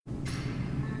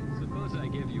I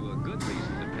give you a good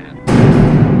reason to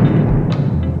pat.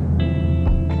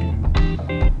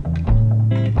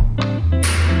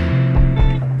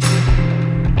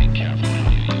 Be careful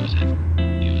how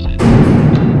you use it.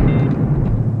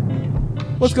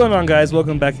 What's going on, guys?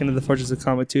 Welcome back into the Fortress of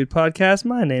Comitude podcast.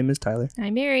 My name is Tyler.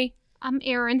 I'm Mary. I'm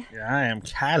Aaron. Yeah, I am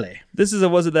Callie. This is a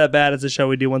Was It That Bad? It's a show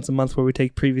we do once a month where we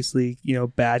take previously,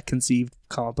 bad conceived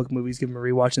comic book movies, give them a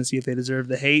rewatch and see if they deserve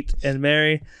the hate. And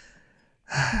Mary,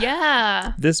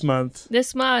 Yeah. this month,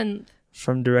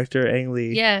 from director Ang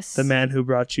Lee, Yes. the man who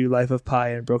brought you Life of Pi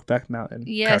and Brokeback Mountain.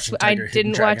 Yes, Crouching I Tiger,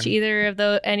 Hidden didn't watch Dragon. either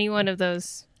of any one of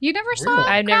those. You never saw Really?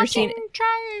 I've never seen Crouching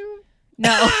Tiger?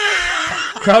 No.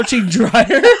 Crouching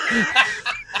Dryer?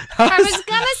 I was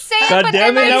gonna say it, God but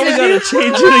damn then it, now I we said, gotta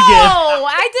change it no, again.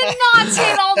 I did not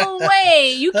say it all the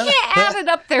way. You can't add it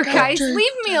up there, guys.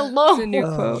 Leave me alone. It's a new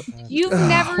quote. You've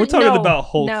never. We're talking no. about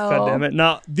Hulk, No. goddammit.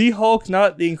 Not the Hulk,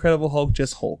 not the Incredible Hulk,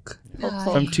 just Hulk.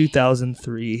 God. From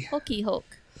 2003. Hulky Hulk.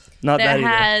 Not that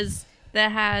either.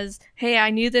 That has, hey, I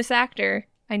knew this actor.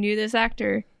 He's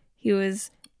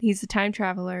the time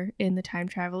traveler in The Time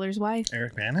Traveler's Wife.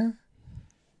 Eric Bana?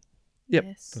 Yep.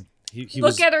 Yes. He Look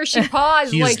was, at her. She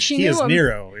paused he like is, she he knew is him.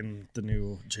 Nero in the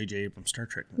new J.J. Abrams Star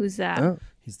Trek movie. Who's that? Oh.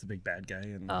 He's the big bad guy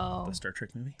in Oh. the Star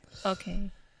Trek movie.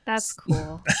 Okay. That's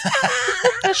cool.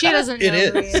 She doesn't know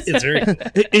It who he is. is. It's very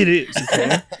It is.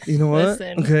 Okay. You know what?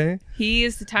 Listen. Okay. He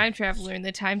is the time traveler in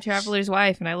The Time Traveler's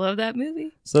Wife, and I love that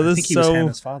movie. So I this think he was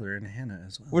Hannah's father and Hannah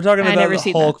as well. we're talking I about never the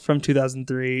seen Hulk from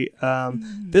 2003.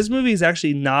 This movie is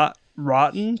actually not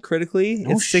rotten critically.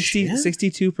 Oh, It's 60 shit.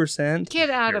 62%. Get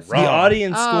out You're of The wrong. here.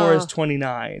 audience score is Oh.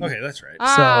 29. Okay, that's right.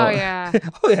 Oh, So- yeah.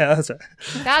 Oh yeah, that's right.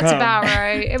 That's about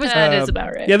right. It was. That is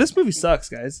about right. Yeah, this movie sucks,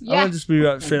 guys. I'm Yeah. gonna just be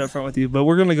straight up front with you, but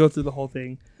we're gonna go through the whole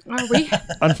thing. Are we?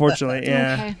 Unfortunately,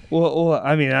 yeah. Okay. Well,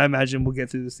 I mean, I imagine we'll get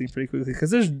through this thing pretty quickly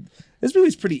because this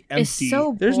movie's pretty empty. It's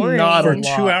so There's boring. not For a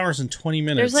lot. 2 hours and 20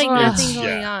 minutes. There's like Ugh. nothing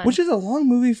going on. Which is a long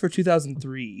movie for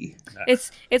 2003.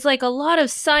 It's like a lot of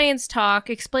science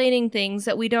talk explaining things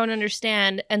that we don't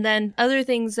understand, and then other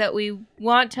things that we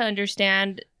want to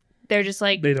understand, they're just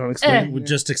like, They don't explain. Would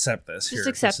just accept this. just Here,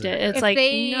 accept this is it. It's If like,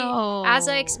 they, no. as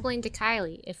I explained to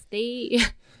Kylie, if they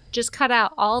just cut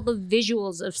out all the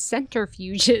visuals of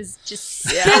centrifuges, just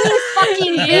spinning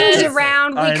fucking things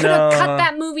around, we I could have know. cut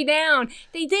that movie down.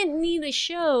 They didn't need to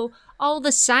show all the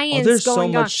Oh, science there's so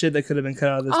going much on. shit that could have been cut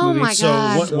out of this Oh movie. my So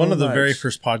God. one of the much. very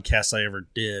first podcasts I ever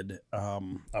did, I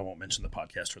won't mention the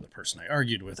podcast or the person I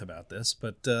argued with about this,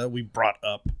 but we brought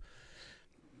up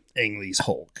Ang Lee's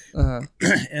Hulk, Uh-huh.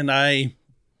 and I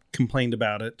complained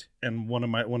about it. And one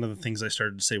of the things I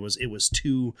started to say was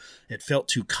it felt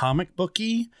too comic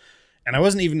booky, and I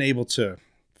wasn't even able to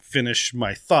finish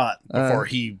my thought before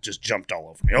he just jumped all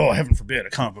over me. Oh, heaven forbid, a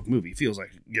comic book movie feels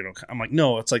like, I'm like,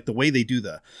 no, it's like the way they do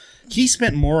he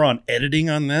spent more on editing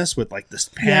on this with like the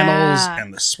panels Yeah.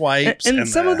 and the swipes And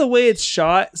some of the way it's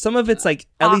shot, some of it's like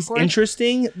at least Awkward.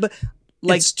 interesting, but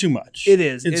like it's too much. it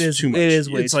is. It's It is- too much. it is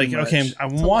way it's too like, much. okay,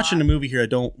 I'm It's a watching lot. a movie here. I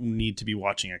don't need to be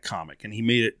watching a comic. And he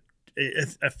made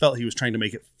it. I felt he was trying to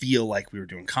make it feel like we were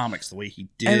doing comics the way he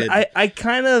did. and I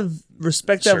kind of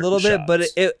respect that a certain little bit, but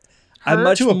shots. I'm Her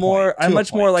much to a more. point, I'm to a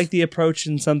much more point. like the approach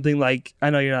in something like, I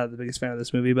know you're not the biggest fan of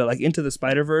this movie, but like Into the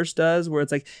Spider-Verse does, where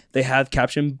it's like they have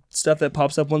caption stuff that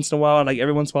pops up once in a while, and like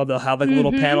every once in a while they'll have like a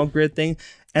little panel grid thing,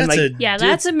 and That's like Yeah,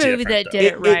 that's a movie different, that though.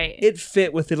 did it right. it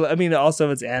fit with it. I mean, also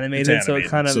it's animated, so it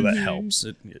kind of. so that helps.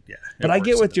 but I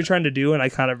get what you're trying to do, and I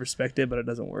kind of respect it, but it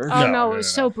doesn't work. Oh No, no, no, it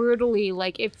was no. so brutally.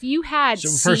 Like if you had So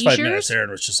the first 5 minutes, seizures.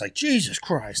 Aaron was just like, Jesus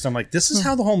Christ. I'm like, this is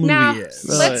how the whole movie Now, is.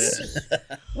 let's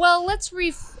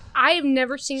I have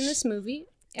never seen this movie,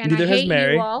 and Neither I has hate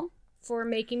Mary. you all for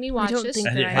making me watch don't this. think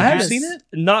Have that you- I have I you haven't seen it?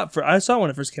 Not for. I saw it when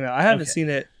it first came out. I haven't Okay. seen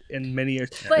it in many years.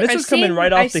 Yeah. But This I've was coming seen-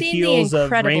 right off I've the seen The heels of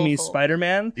Incredible Raimi's Hulk.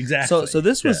 Spider-Man. Exactly. So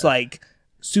this was Yeah. like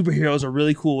superheroes are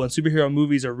really cool and superhero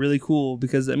movies are really cool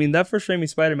because I mean that first Raimi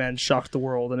Spider-Man shocked the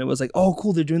world and it was like, oh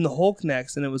cool, they're doing the Hulk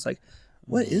next, and it was like,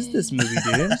 what is this movie,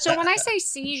 dude? So when I say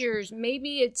seizures,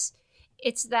 maybe it's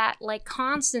that like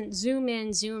constant zoom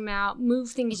in, zoom out,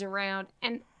 move things around,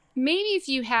 and maybe if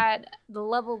you had the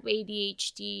level of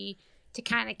ADHD to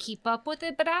kind of keep up with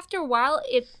it, but after a while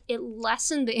it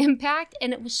lessened the impact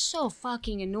and it was so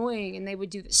fucking annoying. And they would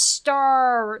do the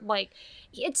star, like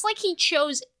it's like he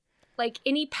chose like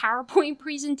any PowerPoint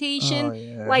presentation, Oh,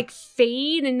 yeah. like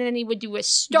fade, and then he would do a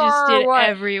star. did or-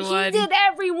 everyone. He did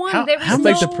everyone. There was how It's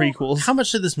much- like no- the prequels. How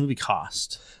much did this movie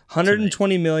cost?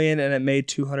 120 million, and it made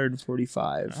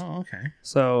 245. Oh, okay.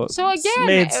 So again,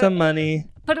 made some money.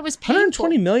 But it was painful.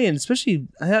 120 million, especially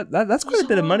that's quite a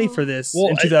bit of money for this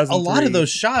in 2003. a lot of those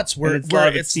shots were And it's a lot where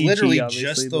of it's CG, literally obviously,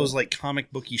 just but- those like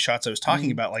comic booky shots I was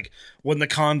talking about, like when the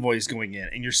convoy is going in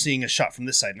and you're seeing a shot from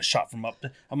this side and a shot from up.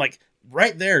 I'm like,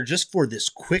 right there, just for this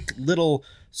quick little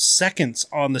seconds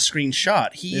on the screen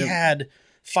shot, he had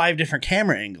 5 different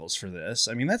camera angles for this.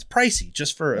 I mean, that's pricey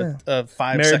just for a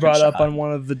 5 Mary second brought shot. up on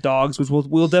one of the dogs, which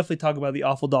we'll definitely talk about the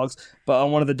awful dogs, but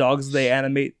on one of the dogs they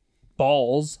animate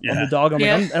balls on Yeah. the dog.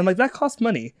 I'm like, that costs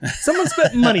money. Someone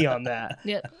spent money on that.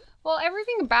 Yeah. Well,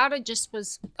 everything about it just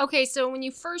was okay. So when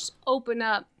you first open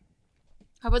up,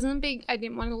 I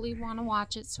didn't want to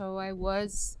watch it, so I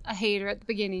was a hater at the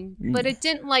beginning. But it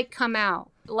didn't like come out.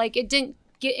 Like it didn't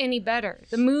get any better.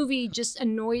 The movie just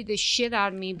annoyed the shit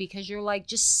out of me because you're like,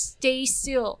 just stay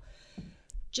still.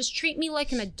 Just treat me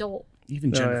like an adult.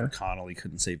 Even Oh, Jennifer yeah. Connelly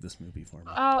couldn't save this movie for me.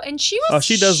 Oh, and she was. Oh,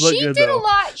 she does look she good, did though. a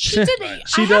lot. She did.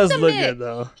 She I have does to look admit, good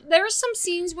though. there were some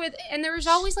scenes and there was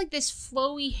always like this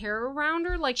flowy hair around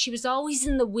her, like she was always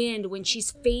in the wind when she's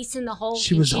facing the Hulk.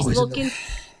 She and was she's always in the looking,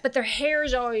 but their hair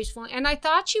is always flowing. And I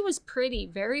thought she was pretty,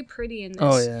 very pretty in this.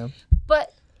 Oh yeah.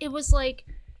 But it was like,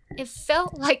 it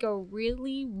felt like a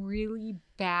really, really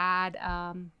bad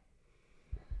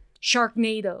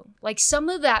Sharknado. Like some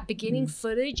of that beginning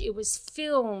footage, it was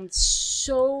filmed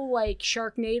so like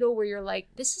Sharknado, where you're like,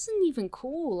 this isn't even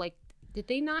cool. Like, did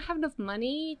they not have enough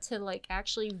money to like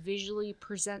actually visually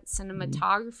present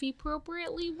cinematography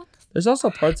appropriately? What the There's also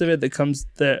parts of it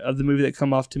that of the movie that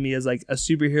come off to me as like a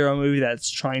superhero movie that's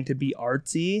trying to be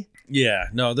artsy, Yeah,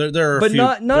 no, there are, but a few,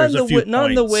 not in there's a few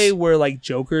not in the points. way where like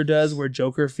Joker does, where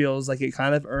Joker feels like it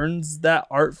kind of earns that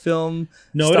art film.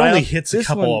 No, style. it only hits a This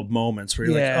couple one- of moments where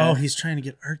you're Yeah. like, oh, he's trying to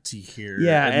get artsy here.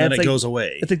 Yeah, and and then it's it like- goes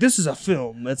away. It's like, this is a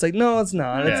film. It's like, no, it's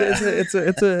not. Yeah.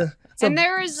 It's a And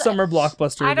there is summer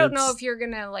blockbuster. I don't know that's- if you're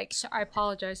gonna like. I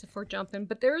apologize if we're jumping,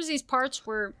 but there's these parts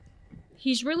where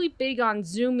he's really big on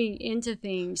zooming into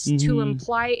things to Mhm.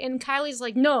 imply, and Kylie's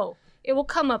like, "No, it will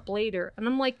come up later," and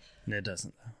I'm like, And it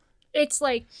doesn't. "It's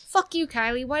like, fuck you,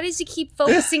 Kylie. Why does he keep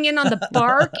focusing in on the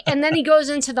bark, and then he goes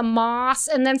into the moss,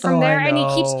 and then from Oh, I there, and he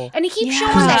know. keeps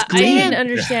showing Yeah, that I didn't damn."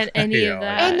 understand any Yeah. of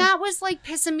that. And that was like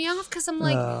pissing me off because I'm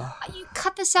like, Ugh. you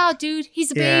cut this out, dude.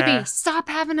 He's a Yeah. baby. Stop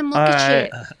having him look All at right.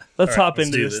 shit. Let's All right, hop let's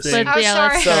into do this this. thing. Oh, yeah,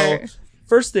 let's sorry. start.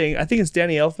 First thing, I think it's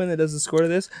Danny Elfman that does the score to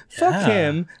this. Fuck Yeah.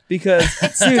 him, because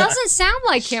It dude, doesn't sound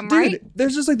like him, dude, right?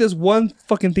 there's just like this one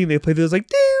fucking thing they play. There's like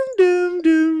doom doom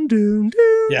doom doom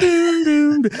doom Yeah. doom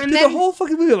doom. Dude, the then- whole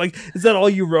fucking movie, like, is that all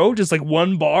you wrote? Just like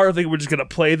one bar? I think we're just gonna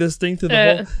play this thing through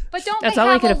the whole. But don't That's they all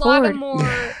I have could a lot of afford.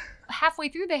 more? Halfway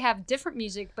through, they have different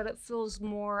music, but it feels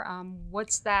more.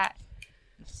 What's that?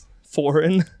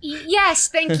 Foreign. Yes,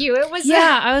 thank you. It was.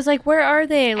 Yeah, I was like, where are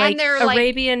they? Like they're, like-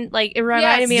 Arabian, like it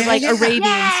reminded me of like yeah. Arabian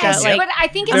Yes, stuff. Like but I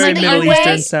think it's Very in the Middle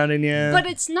Eastern US, sounding, yeah. but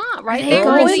it's not right. Are They they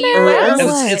were in going the there? US. Or It's,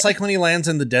 what? it's like when he lands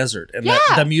in the desert and Yeah.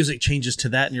 the music changes to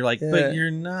that, and you're like, Yeah. but you're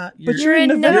not. But you're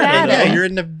in Nevada. Yeah, you're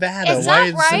in Nevada. Is Why that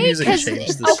is the right? music 'Cause-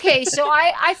 changed? This? Okay, so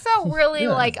I felt really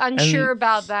Yeah. like unsure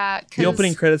about that. The 'cause-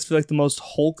 opening credits feel like the most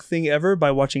Hulk thing ever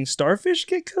by watching starfish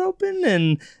get cut open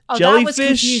and Oh, that jellyfish. was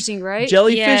confusing, right?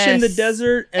 Jellyfish in the Yes.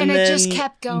 desert, and, And it then just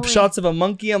kept going. shots of a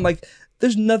monkey. I'm like,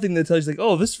 there's nothing that tells you like,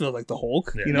 oh, this feels like the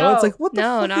Hulk. Yeah. You know, it's No. like, what the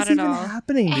No, fuck not is at even all.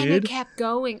 happening, And dude? it kept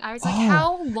going. I was like, Oh.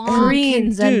 how long?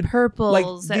 greens dude, and purples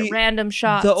like, at the- random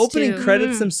shots. The opening too.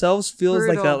 credits themselves feels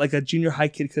Brutal. like a junior high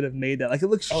kid could have made that. Like it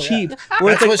looks Oh, yeah. cheap. Where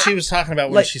it's That's like, what she was talking about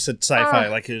when like- she said sci-fi,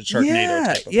 like a Sharknado yeah,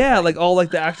 type of yeah, like all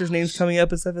like the actors' names coming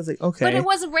up and stuff. It's like, okay, But it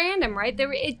wasn't random, right?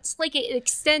 It's like it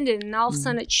extended, and all of a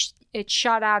sudden it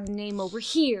shot out a name over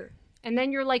here. And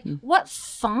then you're like, what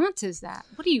font is that?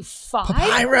 What are you, 5?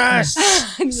 Papyrus.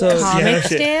 so Comic yeah,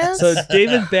 stands? so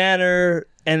David Banner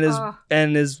and Ugh.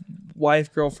 his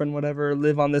wife, girlfriend, whatever,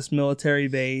 live on this military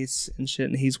base and shit,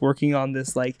 and he's working on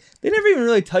this like they never even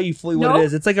really tell you fully what Nope. it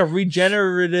is. It's like a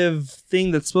regenerative thing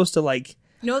that's supposed to like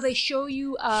No, they show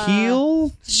you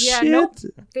heal yeah, shit. nope.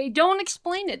 They don't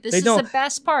explain it. This They is don't. the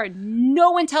best part.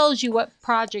 No one tells you what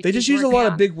project They just he's use a working lot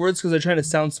on. of big words because they're trying to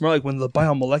sound smart, like when the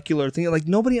biomolecular thing. Like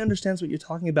nobody understands what you're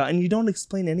talking about, and you don't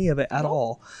explain any of it at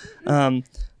all.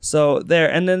 So there,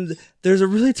 and then there's a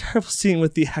really terrible scene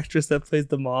with the actress that plays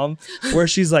the mom, where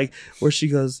she's like,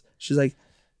 she's like,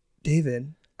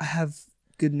 David, I have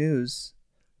good news.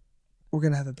 We're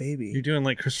gonna have a baby. You're doing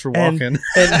like Christopher And- Walken.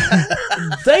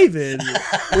 And David,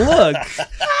 look,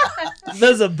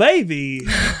 there's a baby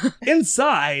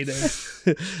inside.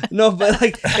 No, but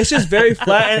like it's just very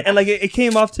flat, and like it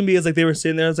came off to me as like they were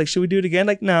sitting there. I was like, should we do it again?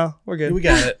 Like, no, we're good. We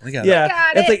got it. We got it. Yeah,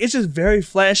 Got it's it. like it's just very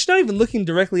flat. And she's not even looking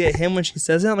directly at him when she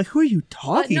says it. I'm like, who are you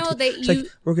talking no, to? She's like,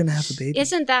 we're gonna have a baby.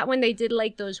 Isn't that when they did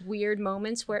like those weird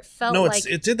moments where it felt No, like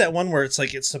it did that one where it's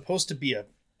like it's supposed to be a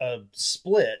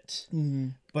split,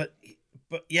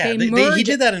 but yeah, They he merge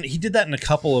did that. He did that in a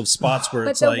couple of spots where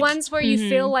but it's the like ones where you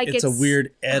feel like it's a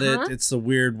weird edit. Uh-huh. It's the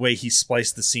weird way he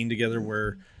spliced the scene together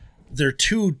where they're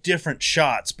two different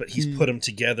shots, but he's put them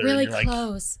together. really and you're like,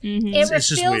 close. Mhm. It It's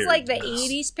just feels weird. like the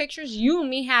 80s pictures. You and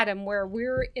me had them where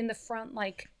we're in the front,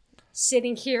 like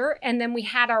sitting here, and then we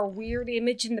had our weird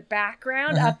image in the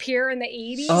background up here in the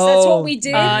 80s. That's Oh, what we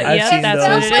did. I've It seen felt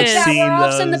those. like I've that. seen Where all of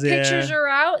a sudden the those, yeah. pictures are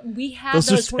out. We had Those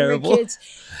those, are when we were terrible. kids.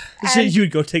 Shit And- you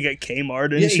would go take at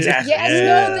Kmart and Yeah, shit. exactly. Yes,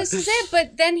 Yeah. no, this is it.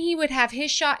 But then he would have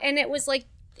his shot, and it was like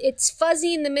it's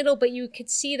fuzzy in the middle, but you could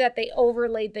see that they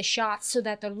overlaid the shots so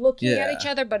that they're looking at Yeah. each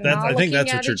other, but That's, not I think looking that's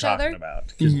at what you're each talking other. about.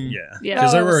 'Cause, Mhm. Yeah, Yeah.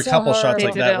 because there Oh, were a so couple shots They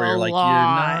like did that it where a you're like, lot.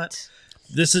 you're not.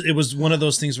 It was one of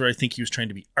those things where I think he was trying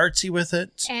to be artsy with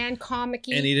it, And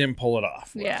comic-y. and he didn't pull it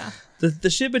off. well. Yeah.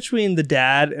 The shit between the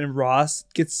dad and Ross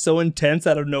gets so intense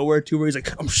out of nowhere too, where he's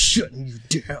like, "I'm shutting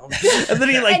you down," and then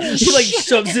he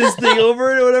shoves his thing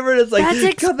over it or whatever, and it's like,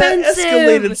 That's God, that expensive.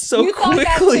 escalated so You thought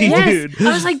that quickly, too? Yes. dude.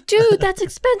 I was like, dude, that's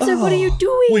expensive. What are you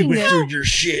doing? We went through your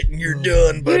shit, and you're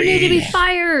done, You buddy. need to be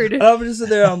fired. And I'm just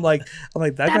sitting there. I'm like,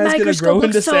 that That guy's gonna microscope grow looks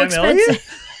into so Sam expensive. Elliott.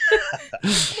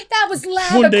 That was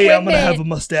lab One day I'm equipment. gonna have a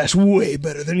mustache way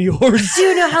better than yours. Do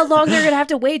you know how long they're gonna have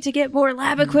to wait to get more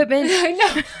lab equipment? I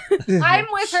know. I'm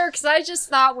with her because I just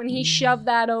thought when he shoved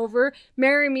that over,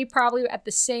 Mary and me probably at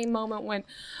the same moment went,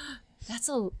 that's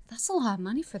a lot of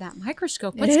money for that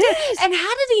microscope. It is. And how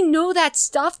did he know that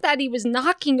stuff that he was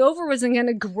knocking over wasn't going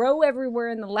to grow everywhere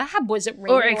in the lab? Was it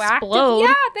Or radioactive? explode.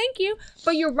 Yeah, thank you.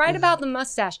 But you're right about the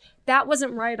mustache. That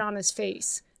wasn't right on his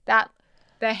face.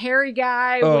 The hairy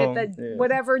guy Oh, with the yeah.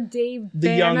 whatever Dave The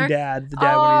Banner. young dad. The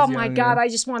dad Oh when he's my young, god! yeah. I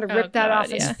just want to Oh, rip that God,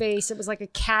 off his yeah. face. It was like a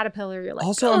caterpillar. You're like,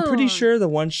 Also, I'm pretty "Ugh." sure the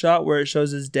one shot where it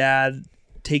shows his dad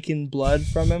taking blood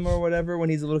from him or whatever when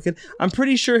he's a little kid, I'm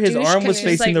pretty sure his Douche arm was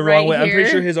canoes, facing like, the wrong right way. I'm pretty here.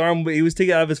 sure his arm, he was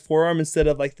taking it out of his forearm instead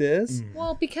of like this.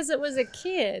 Well, because it was a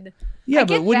kid. Yeah, I but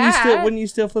get wouldn't that. you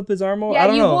still flip his arm over? Yeah, I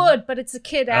don't you know. would, but it's a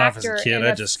kid I don't know if it's actor. a kid, and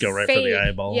I'd a just go right for the fake-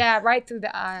 eyeball. Yeah, right through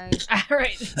the eye.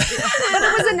 Right. But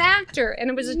it was an actor, and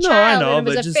it was a No, I child, know, and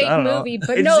it but was a just, I fake don't know. movie. But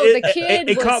It's- no, it- the kid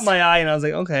it was. caught my eye, and I was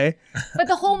like, okay, But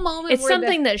the whole moment. It's where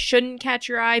something that shouldn't catch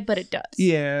your eye, but it does.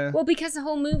 yeah. Well, because the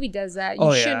whole movie does that. You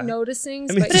Oh, yeah. shouldn't notice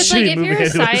things. I mean, but But it's Shitty like if you're movie a anyway,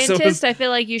 so scientist, it's- I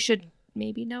feel like you should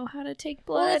maybe know how to take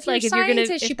blood. well, if like you're if you're gonna,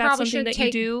 scientist, if you that's probably something should that you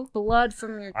take do. blood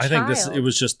from your I child. think it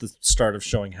was just the start of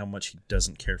showing how much he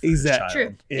doesn't care for Exactly. his True.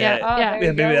 child. Yeah. Yeah. Oh, Yeah. there you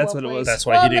Yeah, maybe go, that's well what it played. was. That's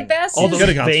why well, he the didn't. best All is those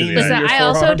Could've gone through veins the Because on eye. your I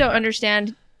also forearm. don't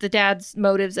understand the dad's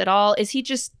motives at all. Is he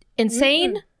just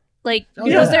insane? Like, Oh,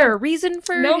 was yeah. there a reason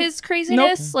for Nope. his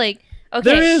craziness? Like, okay,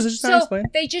 There is. It's just not So explained.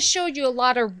 they just showed you a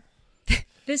lot of.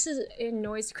 This is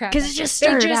annoys the crap. because it just They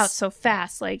started out so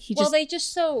fast. Like he Well, just they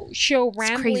just show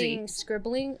crazy. rambling,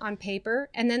 scribbling on paper,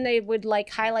 and then they would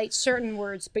like highlight certain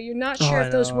words, but you're not Oh, sure I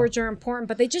if those know. words are important.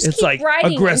 But they just It's keep like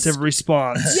writing aggressive and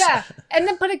response. yeah, and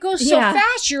then but it goes so Yeah.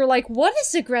 fast. You're like, what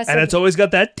is aggressive? And it's always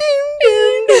got that ding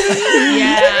ding ding.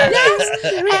 yeah.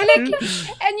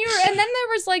 and then there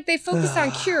was like they focused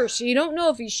on cure, so you don't know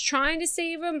if he's trying to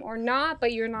save him or not.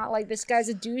 But you're not like this guy's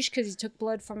a douche because he took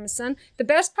blood from his son. The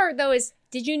best part though is,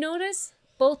 did you notice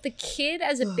both the kid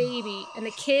as a baby and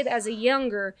the kid as a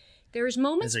younger? There was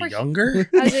moments Is where it younger?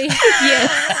 as a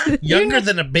yes, Younger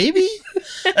than a baby?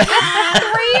 3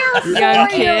 or 4 Young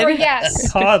kid.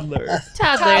 yes. Toddler.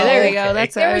 Toddler. There we go.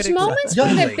 That's There how was it moments where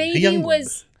the Youngling, a baby youngling.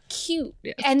 was cute,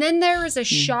 and then there was a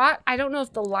shot. I don't know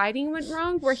if the lighting went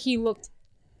wrong, where he looked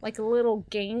like a little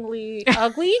gangly,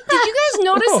 ugly. Did you guys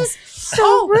notice Oh. this?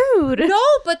 so rude. No,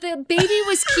 but the baby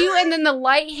was cute, and then the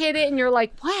light hit it, and you're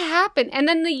like, "What happened?" And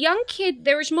then the young kid,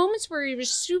 there was moments where he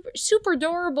was super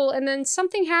adorable, and then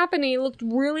something happened, and he looked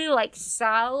really like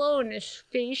sallow, and his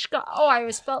face got. Oh, I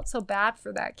always felt so bad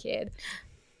for that kid.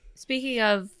 Speaking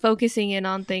of focusing in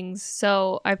on things,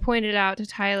 so I pointed out to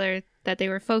Tyler that they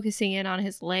were focusing in on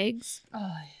his legs,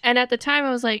 Oh, and at the time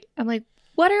I'm like,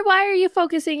 why are you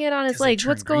focusing in on his 'Cause they legs? turned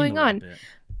What's green going a little on? bit.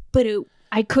 But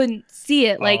I couldn't see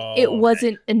it. Like Oh, it okay.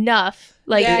 wasn't enough.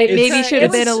 Like Yeah, it it's maybe a- should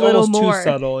have it's been a little almost too more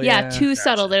subtle, Yeah, yeah. too Gotcha.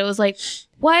 subtle. That it was like,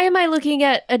 why am I looking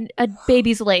at a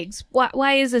baby's legs?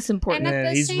 Why is this important? And at And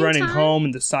the he's same running time- home,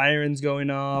 and the siren's going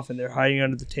off, and they're hiding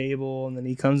under the table, and then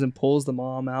he comes and pulls the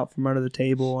mom out from under the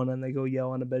table, and then they go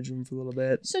yell in the bedroom for a little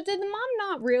bit. So did the mom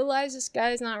not realize this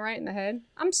guy's not right in the head?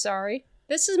 I'm sorry.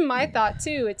 This is my thought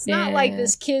too. It's not like Yeah.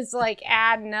 this kid's like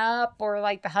adding up or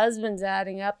like the husband's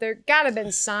adding up. There gotta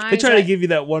been signs. They try to that- give you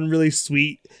that one really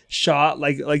sweet shot,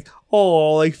 like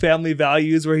family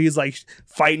values, where he's like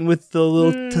fighting with the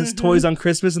little toys on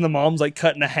Christmas, and the mom's like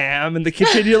cutting a ham in the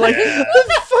kitchen. You're like, Yeah. what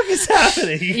the fuck is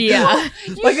happening? Yeah.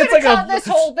 You like it's like cut a this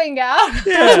whole thing out.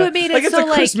 That's what made it like it's so, a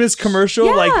like- Christmas commercial,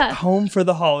 Yeah. like home for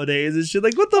the holidays and shit.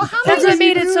 Like what the fuck? That's is what he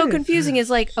made it so doing? confusing. Is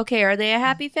like, okay, are they a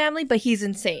happy family? But he's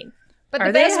insane. But Are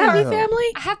the they a best happy part, family?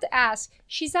 I have to ask,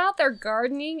 she's out there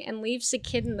gardening and leaves the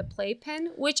kid in the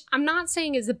playpen, which I'm not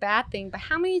saying is a bad thing, but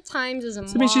how many times as a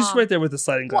mom... I mean, she's right there with the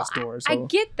sliding glass Well, door. I So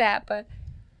get that, but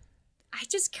I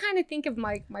just kind of think of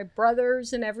my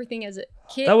brothers and everything as a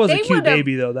kid. that was a They cute would've-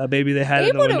 baby, though. That baby they had They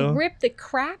in the would have window. ripped the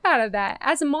crap out of that.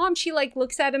 As a mom, she like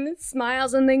looks at him and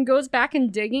smiles, and then goes back and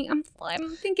digging. I'm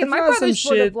thinking It's my not some brothers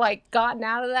would have shit- like gotten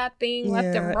out of that thing left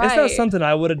and Yeah, right. it's not something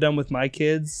I would have done with my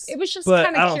kids. It was just but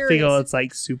kinda I don't curious. feel it's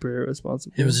like super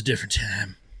irresponsible. It was a different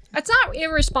time. It's not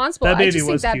irresponsible. That I baby just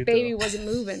think was that cute, baby though. wasn't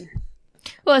moving.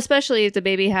 Well, especially if the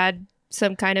baby had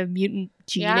some kind of mutant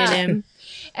gene Yeah. in him.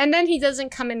 And then he doesn't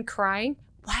come in crying.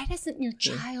 Why doesn't your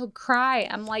child cry?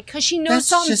 I'm like, because she knows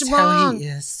something's wrong.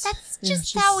 is. That's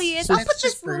just how he is. I'll put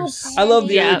this little. I love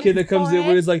the Yeah. other kid that comes in where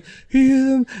forehead. he's like, he hit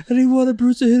him and he wanted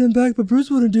Bruce to hit him back, but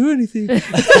Bruce wouldn't do anything.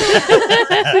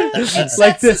 It sets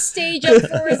like the this. stage up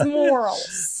for his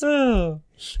morals. Oh,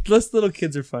 those little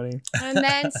kids are funny. And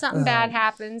then something bad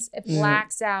happens. It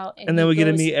blacks out. And then we get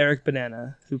to goes- meet Eric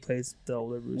Banana, who plays the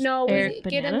older Bruce. No, Eric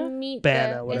we get to Banana? meet.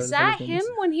 Banana, whatever Is the that fuck his him name is.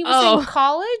 when he was Oh. in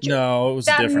college? No, it was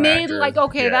a That different mid, actor. like,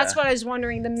 okay, Yeah. that's what I was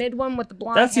wondering. The mid one with the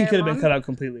blonde That scene hair could have been mom? cut out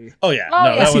completely. Oh yeah, Oh, no, yeah.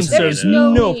 That that scene was There's serves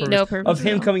no no need. purpose, No purpose of him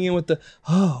at all. coming in with the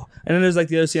and then there's like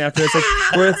the other scene after it's like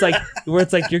where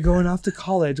it's like you're going off to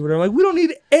college, whatever. Like we don't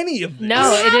need any of this. No,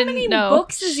 How it didn't. many No.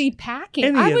 books is he packing?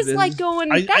 Any I of was it. like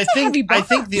going, I that's a heavy book. I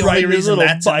think the Right, only your reason little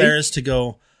that's in bike. there is to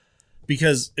go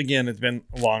because again, it's been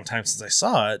a long time since I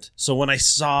saw it. So when I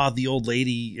saw the old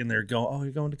lady in there go, "Oh,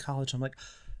 you're going to college," I'm like,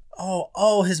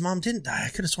 "Oh, his mom didn't die. I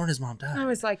could have sworn his mom died." I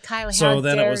was like, Kylie, So how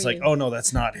then dare it was like, you. "Oh no,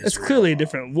 that's not his." It's real clearly a mom."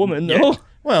 different woman, Yeah. though.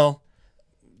 Well,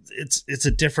 it's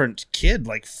a different kid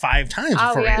like 5 times Oh,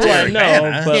 before yeah. he Well, died.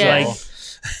 no, but Yeah. like,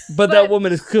 but that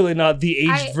woman is clearly not the aged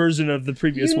I- version of the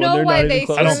previous You one. know They're why not they even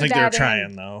close. I don't threw think they were that in.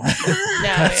 trying though. No,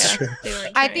 That's yeah. true. They weren't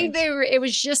I trying. think they were. It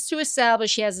was just to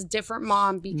establish he has a different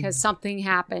mom because something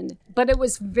happened, but it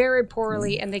was very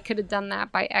poorly, and they could have done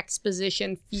that by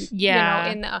exposition.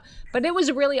 Yeah. You know, but it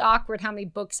was really awkward how many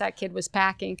books that kid was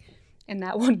packing in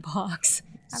that one box.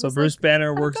 I So was Bruce like,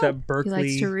 Banner works okay. at He Berkeley,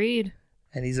 likes to read.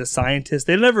 and he's a scientist.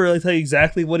 They never really tell you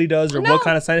exactly what he does or No. what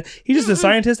kind of scientist. He's just a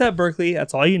scientist at Berkeley.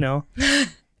 That's all you know.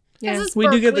 Yeah. This is We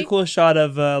do get the Berkeley. cool shot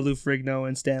of Lou Ferrigno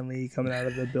and Stan Lee coming out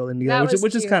of the building together, That which, was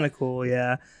which is cute. kind of cool,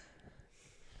 yeah.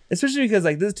 Especially because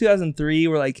like this is 2003,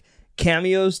 where like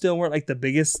cameos still weren't like the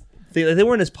biggest thing. Like, they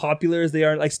weren't as popular as they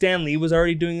are. Like Stan Lee was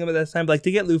already doing them at that time, but like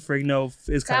to get Lou Ferrigno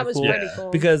is kind That of was cool pretty Yeah.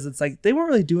 cool. because it's like they weren't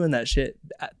really doing that shit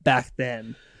back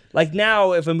then. Like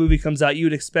now, if a movie comes out, you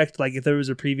would expect like if there was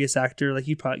a previous actor, like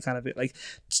you'd probably kind of like.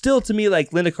 Still, to me,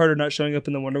 like Linda Carter not showing up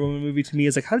in the Wonder Woman movie to me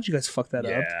is like, how did you guys fuck that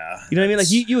up? Yeah. You know what I mean? Like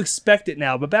you expect it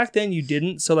now, but back then you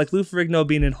didn't. So like Lou Ferrigno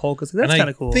being in Hulk, that's And kind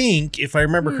of cool. I think, if I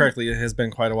remember correctly, it has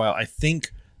been quite a while. I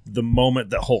think the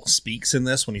moment that Hulk speaks in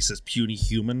this, when he says "puny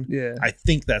human," Yeah. I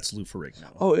think that's Lou Ferrigno.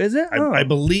 Oh, is it? Oh. I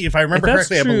believe, if I remember If that's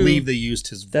correctly, true, I believe they used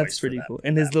his voice. That's for pretty that- cool.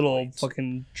 And his that little point.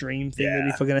 fucking dream thing that he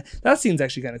Yeah. fucking. That scene's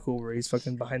actually kind of cool where he's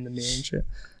fucking behind the mirror and shit.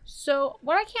 So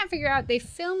what I can't figure out, they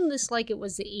filmed this like it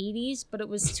was the 80s, but it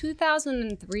was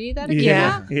 2003 that it Yeah,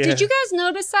 came out. yeah. Did you guys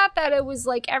notice that it was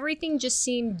like everything just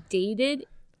seemed dated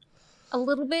a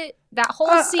little bit? That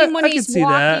whole scene when I could he's see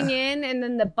that. walking in, and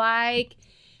then the bike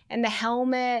and the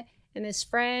helmet and his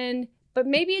friend. But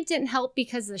maybe it didn't help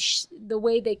because the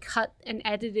way they cut and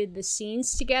edited the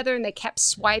scenes together and they kept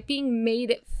swiping made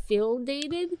it feel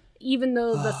dated, even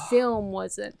though the film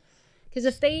wasn't. Because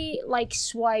if they like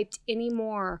swiped any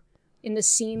more in the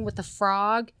scene with the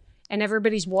frog and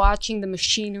everybody's watching the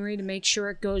machinery to make sure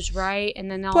it goes right, and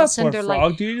then all of a Plus sudden more they're frog,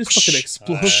 like, dude. You just fucking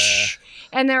explode.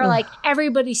 and they're like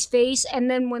everybody's face,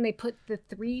 and then when they put the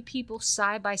 3 people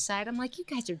side by side, I'm like, you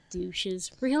guys are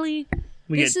douches, really?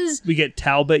 We get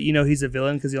Talbot. You know he's a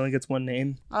villain because he only gets one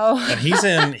name. Oh,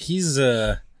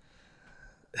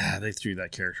 And they threw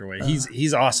that character away.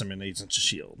 He's awesome in Agents of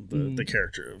S.H.I.E.L.D., the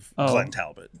character of Oh. Glenn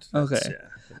Talbot. Okay.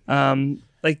 Yeah.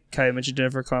 Like Kai mentioned,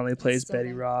 Jennifer Connelly plays Still Betty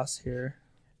there. Ross here.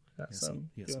 Got He some,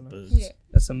 has some you wanna- booze. yeah.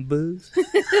 got some booze.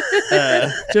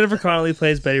 Jennifer Connelly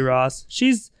plays Betty Ross.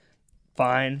 She's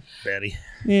fine. Betty.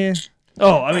 Yeah.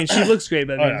 Oh, I mean, she looks great,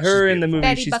 but I Oh, mean, yeah, her she's in the movie,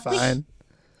 Betty she's Buckley? fine.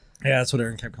 Yeah, that's what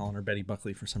Aaron kept calling her, Betty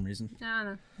Buckley, for some reason. I don't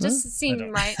know. Just seemed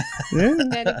right. Yeah.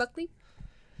 Betty Buckley.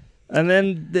 And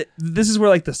then this is where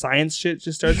like the science shit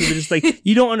just starts. Where they're just like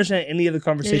you don't understand any of the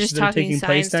conversations just that are talking taking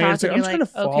place science now. It's talk, like and I'm you're trying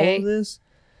to like, follow okay. this,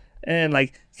 and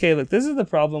like okay, look, this is the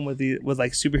problem with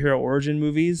like superhero origin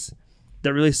movies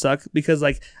that really suck because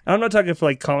like I'm not talking for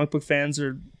like comic book fans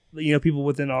or people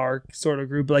within our sort of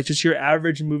group, but like just your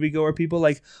average moviegoer people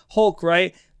like Hulk,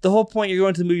 right? The whole point you're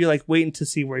going to the movie, you're like waiting to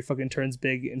see where he fucking turns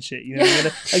big and shit. You know,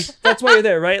 like that's why you're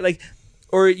there, right? Like.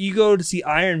 Or you go to see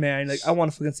Iron Man, like, I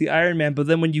want to fucking see Iron Man. But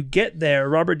then when you get there,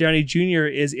 Robert Downey Jr.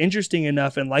 is interesting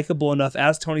enough and likable enough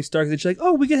as Tony Stark that you're like,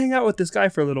 oh, we can hang out with this guy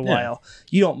for a little while.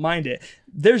 You don't mind it.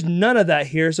 There's none of that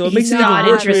here. So it makes it even not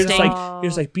worse. Where interesting. you're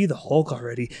just like, be the Hulk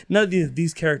already. None of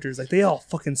these characters, like, they all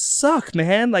fucking suck,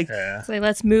 man. Like, It's like,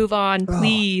 let's move on,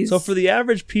 please. so for the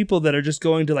average people that are just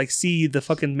going to, like, see the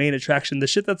fucking main attraction, the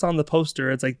shit that's on the poster,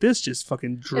 it's like, this just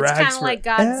fucking drags It's kind of like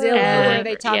Godzilla, where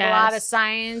they talk a lot of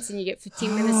science and you get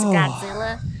 15 minutes of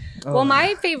Godzilla. Well,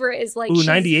 my favorite is like... Ooh,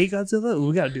 98 Godzilla? Ooh,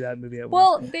 we gotta do that movie at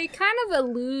Well, once. they kind of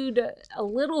allude a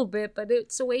little bit, but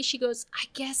it's the way she goes, I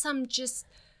guess I'm just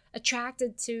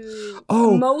attracted to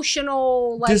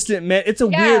emotional, like... Distant men. It's a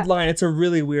weird line. It's a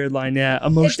really weird line, yeah.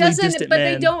 Emotionally distant but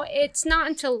men. they don't... It's not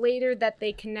until later that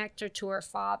they connect her to her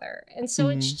father. And so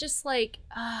it's just like,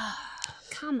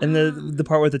 come on. And the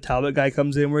part where the Talbot guy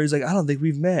comes in where he's like, I don't think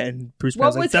we've met. And Bruce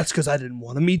Banner's like, that's because I didn't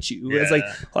want to meet you. Yeah. It's like,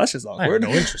 well, that's just I have awkward. no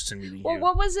interest in meeting Well, you.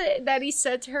 what was it that he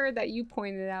said to her that you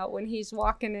pointed out when he's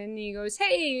walking in and he goes,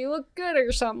 hey, you look good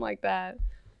or something like that?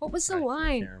 What was the I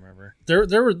line? can't remember.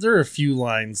 There were a few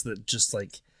lines that just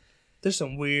like There's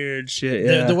some weird shit.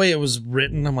 Yeah. the way it was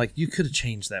written. I'm like, you could have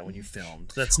changed that when you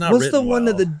filmed. That's not. What's written the one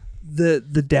well. that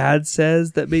the dad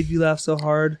says that made you laugh so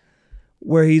hard?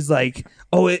 Where he's like,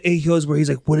 he goes where he's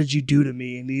like, what did you do to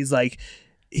me? And he's like,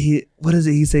 what is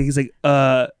it he say? He's like,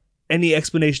 any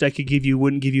explanation I could give you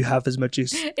wouldn't give you half as much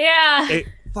as Yeah.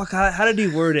 fuck, how did he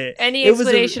word it? Any It was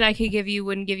explanation I could give you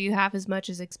wouldn't give you half as much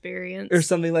as experience. or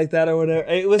something like that or whatever.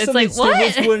 It was It's something like, what?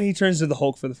 It's when he turns to the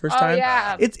Hulk for the first time.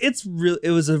 Yeah. It's real.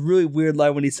 It was a really weird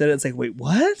line when he said it. It's like, wait,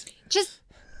 what? Just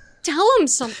tell him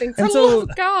something, for And the so love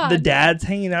of God. the dad's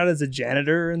hanging out as a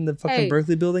janitor in the fucking Hey.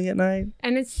 Berkeley building at night.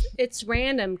 And it's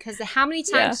random because how many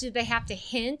times do they have to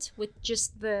hint with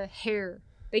just the hair?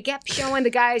 They kept showing the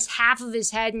guy's half of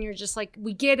his head, and you're just like,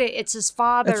 we get it. It's his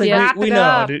father. It's like, Wrap we it know,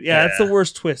 up. dude. Yeah, it's the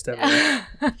worst twist ever.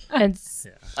 And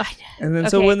And then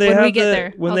so Okay, when they when have we get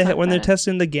there, when I'll they talk when they're about it.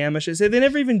 testing the gamma shit, say they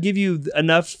never even give you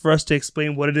enough for us to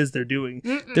explain what it is they're doing.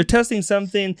 They're testing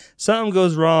something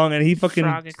goes wrong, and he fucking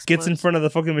Frog gets in explodes. front of the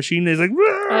fucking machine. And he's like,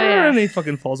 "Rah!" yeah. and he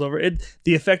fucking falls over.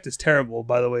 The effect is terrible,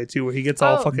 by the way, too, where he gets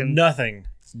all fucking.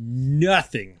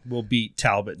 Nothing will beat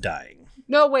Talbot dying.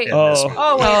 No, wait. in this Oh. movie.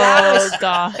 Oh, wait. That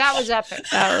gosh. was epic.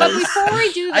 That But was- before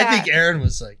we do that, I think Aaron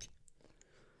was like,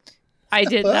 I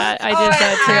did that. I did Oh,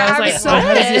 that too. I was I'm like, so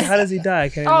what? How does he die? I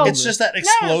can't Oh. remember. it's just that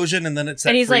explosion, and then it's that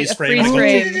And he's like freeze a frame,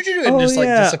 freeze and it frame. goes, and just like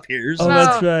yeah. disappears. Oh,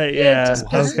 that's right. it Yeah. just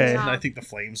pisses me Okay. off. And I think the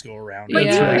flames go around. But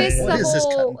Yeah. you Right. missed What is this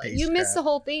cut the and paste you missed crap? the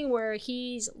whole thing where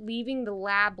he's leaving the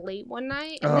lab late one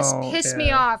night, and this Oh, pissed me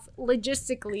yeah. off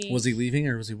logistically. Was he leaving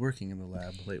or was he working in the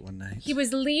lab late one night? He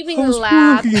was leaving I the was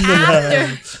lab working in the after.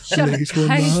 lab. Shut up, Late one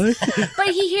guys. night. But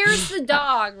he hears the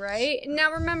dog, right?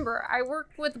 Now remember, I work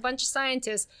with a bunch of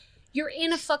scientists. You're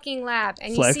in a fucking lab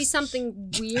and Flex. you see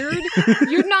something weird.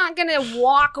 You're not gonna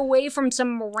walk away from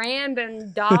some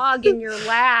random dog in your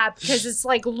lab because it's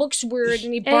like looks weird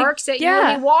and he barks at you and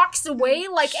yeah. he walks away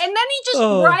like, and then he just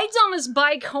Oh. rides on his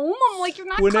bike home. I'm like, you're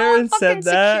not When calling Aaron fucking said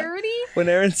that- security. When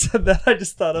Aaron said that, I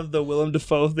just thought of the Willem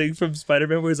Dafoe thing from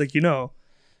Spider-Man, where he's like,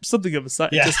 something of a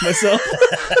scientist myself.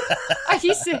 Are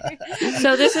you serious?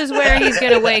 So this is where he's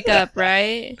gonna wake up,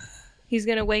 right? He's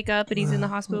gonna wake up and he's in the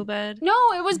hospital bed. No,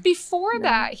 it was before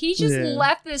that. He just Yeah.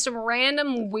 left this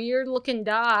random weird looking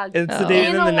dog. And, it's the Oh. day, In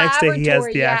and then a the next day he has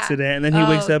laboratory, the yeah. accident, and then he Oh,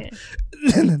 wakes up, okay.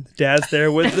 and then the dad's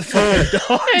there with the fucking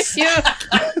dogs.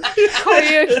 Are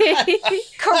you okay?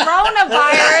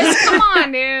 Coronavirus. Come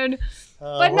on, dude.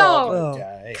 But no,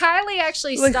 Oh. Kylie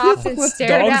actually Like, stopped who and puts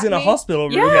stared dogs at in a me. hospital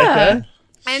room Yeah. like that?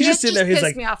 And He's it just sitting there. He's pissed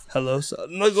like, me off. "Hello, son."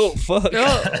 I'm like, "Oh fuck."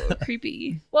 Oh,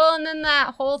 creepy. Well, and then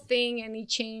that whole thing, and he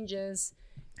changes,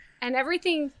 and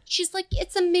everything. She's like,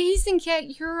 "It's amazing,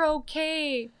 Kat. You're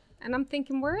okay." And I'm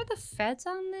thinking, where are the feds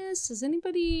on this? Does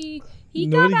anybody? He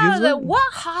Nobody got out gives of the. a-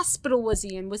 What hospital was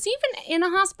he in? Was he even in a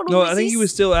hospital? No, I think he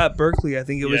was still at Berkeley. I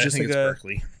think it was Yeah, I just think like it's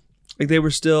Berkeley. like they were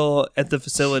still at the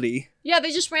facility. Yeah,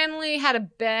 they just randomly had a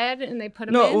bed and they put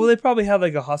him No, in. well, they probably had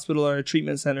like a hospital or a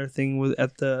treatment center thing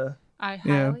at the I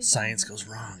Yeah. highly Science goes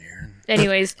wrong, Aaron.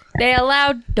 Anyways, they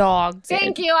allowed dogs.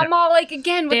 Thank in. you. I'm all like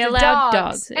again with They the allowed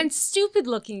dogs. dogs. And stupid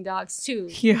looking dogs too.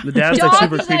 Yeah. The dad's like Dogs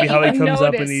super that creepy how he even comes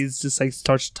up notice. and he's just like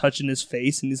starts touching his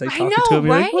face and he's like I talking know, to him.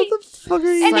 You're like, right? what the fuck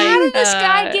are you And doing? how did this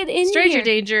guy get in Stranger here?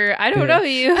 danger. I don't Yeah. know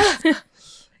you.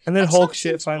 And then That's Hulk not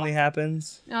shit sense finally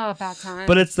happens. Oh, about time.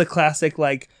 But it's the classic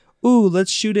like, ooh,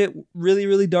 let's shoot it really,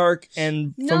 really dark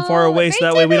and from far No, away they so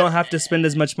that way we did it- don't have to spend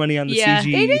as much money on the Yeah.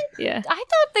 CG. They didn't- Yeah. I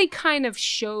thought they kind of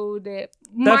showed it.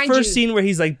 That Mind first you, scene where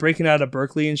he's like breaking out of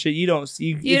Berkeley and shit, you don't see.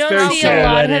 You it's don't very see a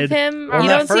lot of silhouetted. him. Well, You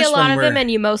that don't see a first lot one of him, where-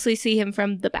 and you mostly see him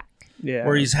from the back. Yeah.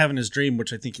 Where he's having his dream,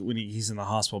 which I think when he's in the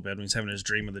hospital bed, when he's having his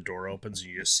dream and the door opens,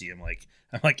 and you just see him like,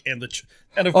 I'm like, and of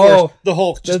Oh, course the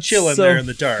Hulk just that's chilling so there in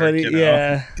the dark, funny, you know,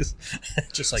 yeah. just like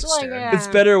It's like, staring. yeah. It's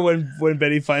better when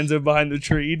Betty finds him behind the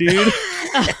tree, dude.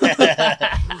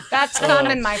 That's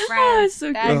coming, my friend. it's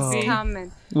so That's creepy.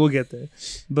 coming. We'll get there.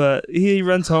 But he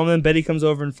runs home and Betty comes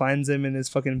over and finds him in his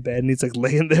fucking bed and he's like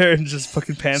laying there and just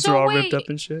fucking pants So are all wait. ripped up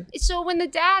and shit. So when the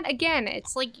dad, again,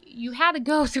 it's like you had to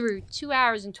go through 2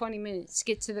 hours and 20 minutes to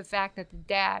get to the fact that the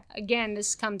dad, again,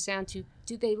 this comes down to,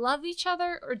 do they love each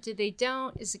other or do they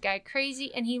don't? Is the guy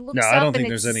crazy? And he looks No, up I don't and think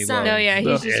it's there's any the son. love. No, yeah,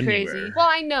 he's just anywhere. crazy. Well,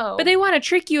 I know. But they want to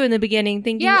trick you in the beginning,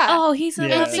 thinking, Yeah. "Oh, he's a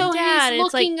Yeah. loving so dad." he's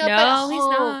It's like, looking up no, at he's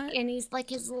Hulk, not. and he's like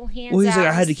his little hands Well, he's like,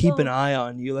 out. I had to He's keep so- an eye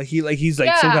on you. He's like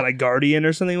some Yeah. kind of guardian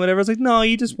or something, whatever. It's like, no,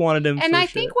 you just wanted him And for I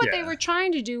shit. think what they Yeah. were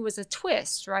trying to do was a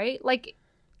twist, right? Like,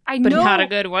 I But know. not a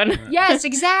good one. Yes,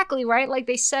 exactly, right? Like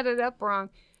they set it up wrong.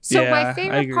 So Yeah, my I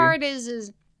favorite agree. part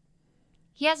is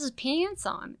he has his pants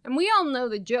on. And we all know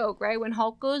the joke, right? When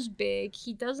Hulk goes big,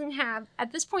 he doesn't have,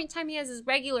 at this point in time, he has his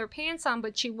regular pants on,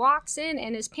 but she walks in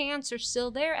and his pants are still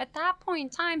there. At that point in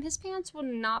time, his pants would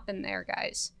have not been there,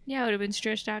 guys. Yeah, it would have been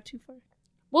stretched out too far.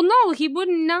 Well, no, he would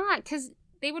not, because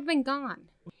they would have been gone.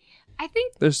 I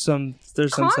think There's some stuff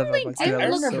Conley like didn't that. I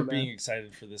was remember so bad. being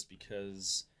excited for this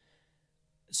because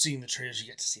seeing the trailers, you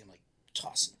get to see him like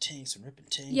tossing tanks and ripping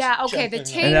tanks. Yeah, and okay, the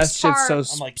jumping, tank- And that's shit's part-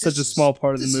 so I'm like, such a this is- small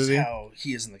part of the this movie. is how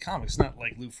he is in the comics. Not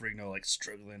like Lou Ferrigno like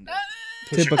struggling to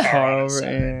push Tip a car on his over.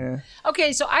 side. Yeah.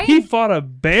 okay, so I He fought a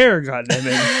bear,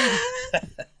 goddammit.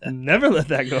 Never let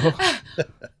that go.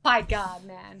 by God,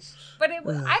 man. But it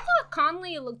was, I thought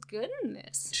Conley looked good in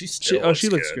this. She still She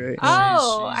looks good. great.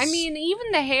 Oh, She's- I mean,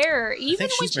 even the hair, I even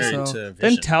think when she's she, married So, to then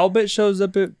Vision. Talbot shows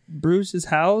up at Bruce's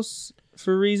house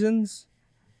for reasons.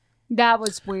 that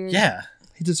was weird. Yeah,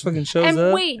 He just fucking shows And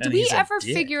up. wait, did And we he's a ever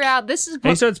dick. figure out this is And he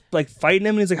what, starts like fighting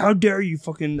him, and he's like, "How dare you,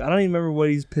 fucking!" I don't even remember what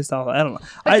he's pissed off. I don't know.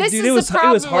 But this Dude, is it was the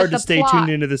it was problem hard with to the stay plot. tuned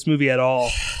into this movie at all.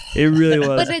 It really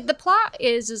was. but the plot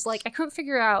is like I couldn't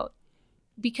figure out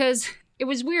because it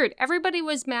was weird. Everybody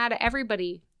was mad at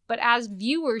everybody, but as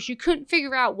viewers, you couldn't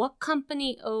figure out what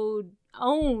company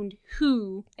owned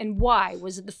who and why.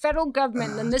 Was it the federal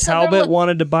government? Then this other Talbot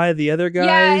wanted to buy the other guys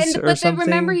yeah, or but then something.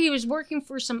 remember he was working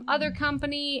for some other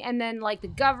company, and then like the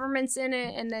government's in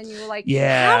it, and then you were like,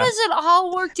 Yeah. how does it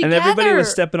all work and together? everybody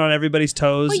was stepping on everybody's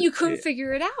toes. But you couldn't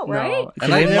figure it out, No. right?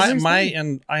 and They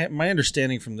never my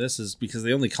understanding from this is because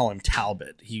they only call him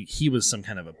Talbot. He was some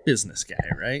kind of a business guy,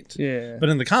 right? Yeah. But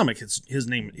in the comic, it's his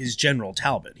name is General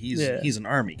Talbot. He's an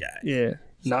army guy. Yeah.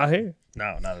 Not here.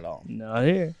 No, not at all. Not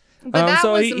here. But that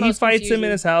So was he the most fights him confusing.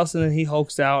 in his house, and then he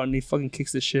hulks out, and he fucking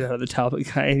kicks the shit out of the Talbot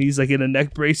guy, and he's like in a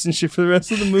neck brace and shit for the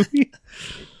rest of the movie.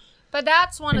 But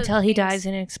that's one Until of the he things- dies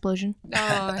in an explosion.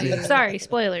 Oh, yeah. Sorry,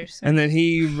 spoilers. And then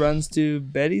he runs to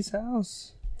Betty's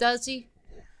house. Does he?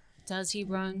 Does he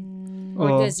run?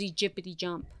 Well, Or does he jippity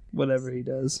jump? whatever he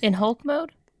does. In Hulk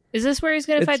mode? Is this where he's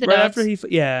going to It's fight the right dogs? after he.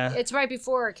 Yeah. It's right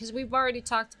before, because we've already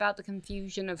talked about the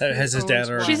confusion of Has who his owns dad what.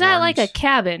 already- She's at like a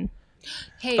cabin.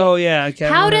 Hey, Oh yeah. I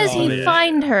can't How remember. does he yeah.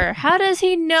 find her? How does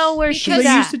he know where Because she's they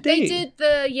at? used to they date. did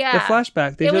the The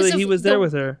flashback. They It said was that he a- was there the-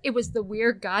 with her. It was the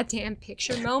weird goddamn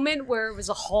picture moment where it was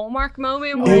a Hallmark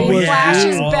moment Oh, where he yeah.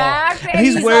 flashes Oh. back And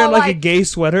he's wearing all like a gay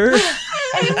sweater.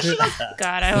 and then she goes,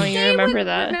 God, I don't even "Stay remember with,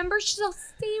 that. Remember, she's all,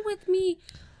 stay with me.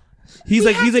 he's We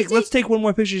like, have to let's take one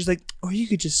more picture. She's like, or you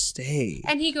could just stay.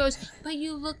 And he goes, but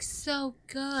you look so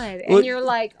good. Well, And you're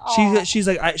like, oh. She's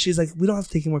like, we don't have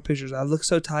to take any more pictures. I look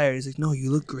so tired. He's like, no,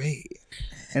 you look great.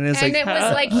 And it's And like, it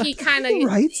was like he kind of who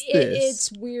writes this?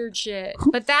 It's weird shit.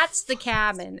 But that's the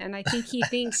cabin, and I think he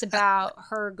thinks about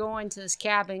her going to this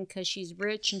cabin because she's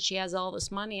rich and she has all this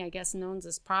money, I guess, and owns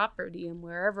this property and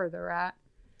wherever they're at.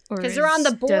 Or 'Cause they're on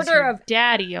the does border her of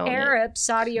daddy own it? Arab,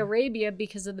 Saudi Arabia,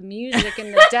 because of the music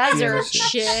and the desert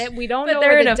shit. We don't But know they're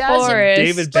where in the a desert. forest.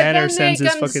 David But then Banner there sends his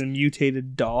comes- fucking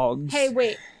mutated dogs. Hey,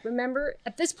 wait. Remember,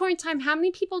 at this point in time, how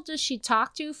many people does she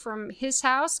talk to from his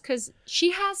house? Because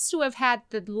she has to have had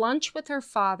the lunch with her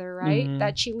father, right? Mhm.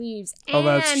 That she leaves. Oh,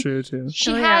 that's And true too.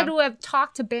 She Oh, had yeah. to have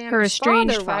talked to Banner's Her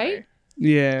estranged father, right?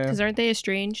 Yeah, Because aren't they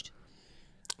estranged?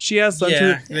 she has lunch.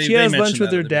 Yeah, She has lunch mentioned with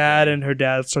that her at the dad, beginning. and her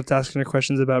dad starts asking her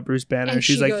questions about Bruce Banner. And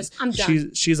she's she like, goes, "I'm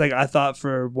done." she's like, I thought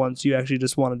for once you actually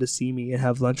just wanted to see me and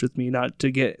have lunch with me, not to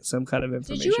get some kind of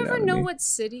information. Did you ever out of know me. what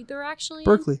city they're actually in?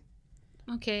 Berkeley,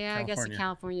 Okay, yeah, I guess California.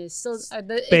 California is still it's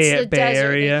the Bay desert.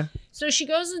 Area? So she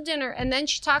goes to dinner, and then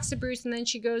she talks to Bruce, and then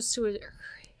she goes to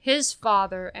his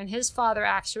father, and his father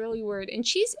acts really weird, and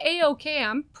she's a-okay.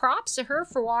 I'm props to her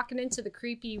for walking into the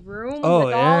creepy room Oh,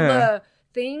 with all yeah. the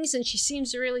things, and she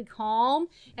seems really calm.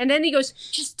 And then he goes,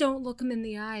 "Just don't look him in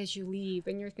the eye as you leave."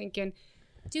 And you're thinking,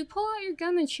 dude, pull out your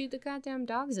gun and shoot the goddamn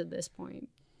dogs at this point.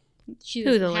 She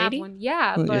Who, doesn't the have lady? one.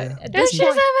 Yeah, Oh, but yeah. at Does this she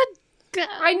point, just have a gun?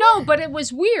 I know, but it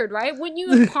was weird, right? Wouldn't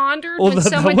you have pondered Well, when that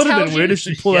someone would have tells been weird you? if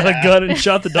she pulled out a Yeah. gun and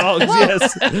shot the dogs. Well,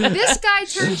 Yes. This guy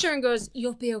turns to her and goes,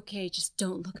 "You'll be okay. Just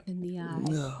don't look him in the eye."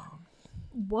 No.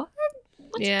 What?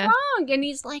 What's Yeah. wrong? And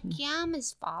he's like, "Yeah, I'm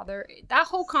his father." That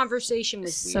whole conversation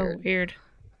was So weird. weird.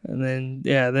 And then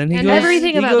he And goes.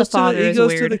 everything he about goes the father He is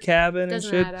goes to weird. the cabin and Doesn't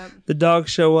shit. add up. The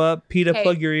dogs show up. PETA, Hey.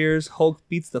 plug your ears. Hulk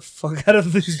beats the fuck out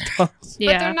of these dogs. But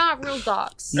Yeah. they're not real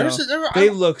dogs. No. There They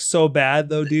look so bad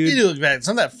though, They dude. do look bad.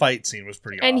 Some of that fight scene was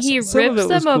pretty And awesome. he Some of rips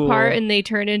it was them apart cool. and they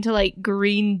turn into like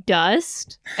green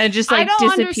dust and just I like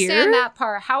don't disappear. understand that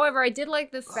part. However, I did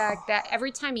like the fact that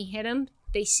every time he hit him,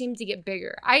 they seem to get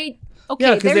bigger. Okay,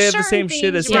 Yeah, 'cause they there's have the certain same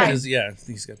shit things- as yeah, him. right. 'cause, yeah,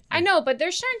 he's got. I know, but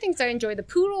there's certain things I enjoy. The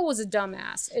poodle was a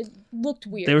dumbass. It looked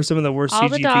weird. They were some of the worst All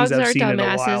the CG dogs things I've are seen in a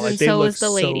dumbasses, while. Like, and they so look is the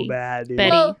lady. so bad, dude. Betty.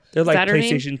 Well, They're like Is that her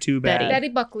name? PlayStation 2 bad. Betty. Betty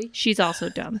Buckley. She's also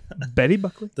dumb. Betty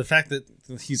Buckley. The fact that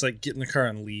he's like get in the car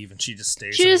and leave, and she just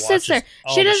stays. She and just sits there. watches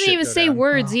all She the doesn't shit even go say down.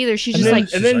 words either. She's And just then,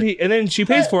 like, and then like- he and then she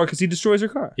pays for it because he destroys her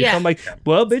car. Yeah. So I'm like,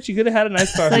 well, bitch, you could have had a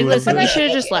nice car. if like, you would've listen, done you that. should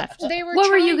have just left. They were What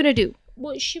were you trying- gonna do?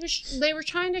 Well, they were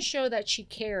trying to show that she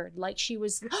cared. Like she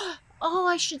was, "Oh,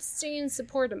 I should stay and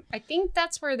support him." I think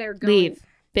that's where they're going. Leave.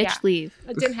 Bitch, Yeah. leave.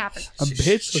 It didn't happen. A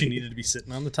bitch. She needed to be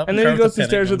sitting on the top. And of then the he car goes with the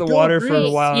upstairs pen with the and water go, for a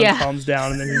Bruce. while Yeah. and calms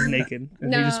down, and then he's naked,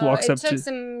 and No, he just walks it up took to.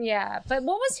 some. Yeah, but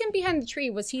what was him behind the tree?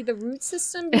 Was he the root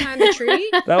system behind the tree?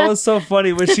 That was so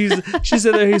funny when she's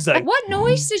there. He's like, What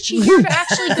noise did she hear to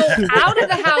actually go out of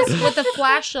the house with a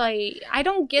flashlight? I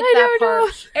don't get that don't know.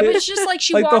 part. It was just like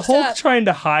she like the walks Hulk up. trying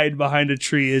to hide behind a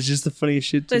tree is just the funniest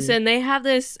shit. To me. Listen, they have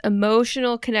this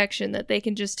emotional connection that they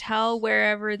can just tell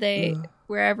wherever each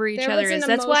There other was is. an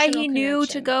That's why he emotional knew to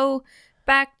connection. go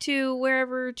back to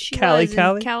wherever she Cali, was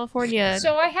Cali? in California.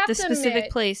 So I have the to specific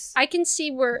admit, place. I can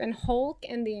see where in Hulk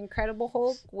and the Incredible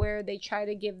Hulk, where they try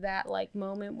to give that like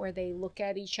moment where they look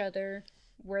at each other,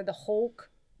 where the Hulk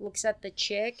looks at the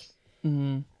chick,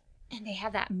 Mhm. and they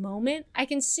have that moment. I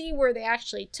can see where they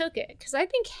actually took it because I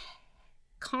think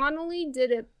Connolly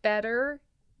did it better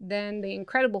than the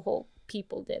Incredible Hulk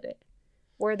people did it,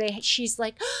 where she's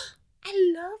like,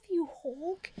 "I love you,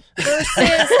 Hulk," versus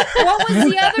what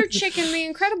was the other chick in the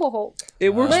Incredible Hulk? It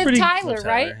works Liv pretty. Tyler, Liv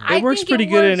right? Tyler. It works think pretty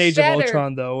good in worked Age better. of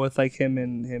Ultron though, with like him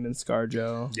and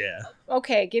ScarJo. Yeah.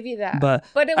 Okay, give you that. But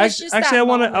it was just actually, that I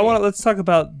want to. moment. Let's talk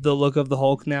about the look of the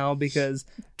Hulk now because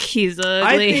He's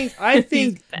ugly. I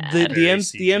think He's bad. the Very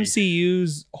the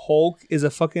MCU's Hulk is a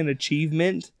fucking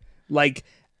achievement. Like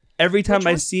every time Which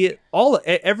I one? see it,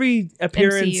 every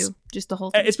appearance. MCU, just the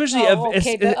whole thing. Especially, Oh,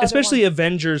 okay, the other especially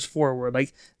Avengers forward,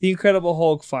 like the Incredible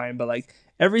Hulk, fine, but like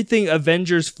everything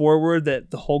Avengers forward that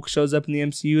the Hulk shows up in the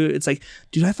MCU, it's like,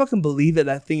 dude, I fucking believe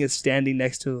that thing is standing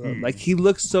next to him. Like he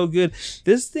looks so good.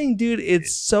 This thing, dude,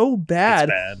 it's so bad.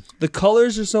 It's bad. The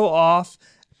colors are so off.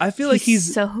 I feel like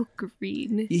he's so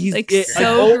green. he's like it-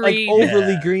 so like, green.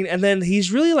 overly Yeah. green, and then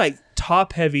he's really like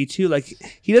top heavy too. Like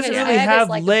he doesn't His really head is have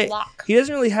like a legs. block. He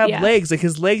doesn't really have Yeah. legs. Like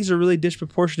his legs are really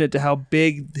disproportionate to how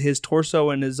big his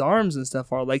torso and his arms and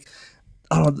stuff are. Like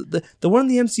I don't know, the one in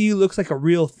the MCU looks like a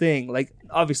real thing. Like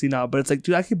obviously not, but it's like,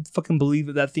 dude, I could fucking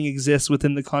believe that thing exists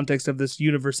within the context of this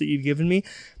universe that you've given me.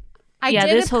 I Yeah,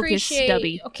 did this Hulk is appreciate.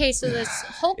 stubby. Okay, so this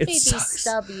Hulk It may be sucks.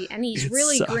 stubby, and he's It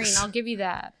really sucks. green. I'll give you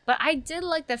that. But I did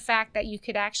like the fact that you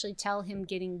could actually tell him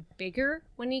getting bigger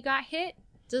when he got hit.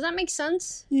 Does that make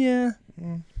sense? Yeah.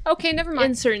 Okay, never In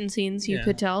mind. certain scenes, you Yeah.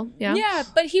 could tell. Yeah. Yeah,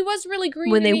 but he was really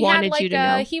green. When and they he wanted had like you to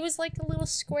know. He was like a little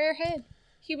square head.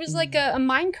 He was like a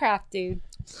Minecraft dude.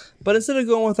 But instead of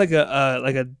going with like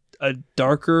a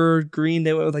darker green.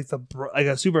 They went with like like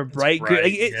a super bright green. bright,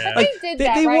 Like, it, yeah. like, They did they,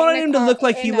 that, they right, wanted in him the to look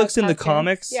like he in looks in the cartoon.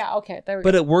 comics. Yeah, okay, there we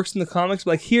But go. it works in the comics.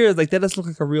 But like here, like that doesn't look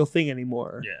like a real thing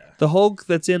anymore. Yeah. The Hulk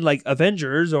that's in like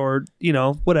Avengers or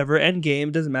whatever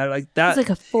Endgame doesn't matter. Like that. It's like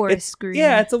a forest it's- green.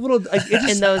 Yeah, it's a little. Like, it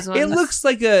just, in those ones. it looks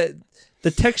like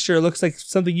the texture looks like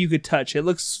something you could touch. It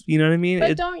looks, you know what I mean?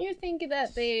 But don't you think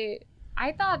that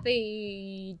I thought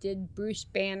they did Bruce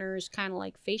Banner's kind of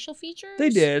like facial features. They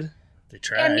did. They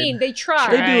tried. I mean, they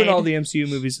tried. They do in Tried. all the MCU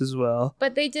movies as well.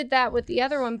 But they did that with the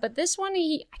other one. But this one,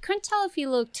 I couldn't tell if he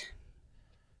looked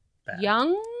Bad. young,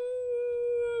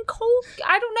 cold.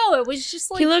 I don't know. It was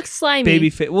just like he looks slimy. Baby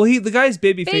face. Well, the guy's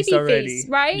baby faced already. face,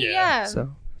 right? Yeah. Yeah.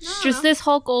 So Just this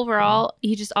Hulk overall,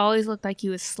 he just always looked like he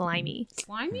was slimy.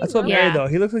 slimy. that's what really? Yeah. Mary though.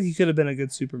 He looks like he could have been a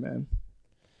good Superman.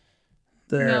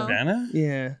 No. Vanna?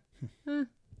 Yeah. Hmm.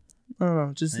 I don't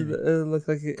know. Just it Maybe. looked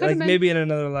like been. maybe in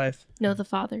another life. No, the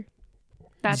father.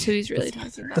 That's who he's really talking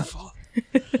The about. fall.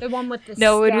 The one with the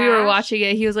No, when we were stash. watching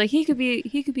it, he was like, he could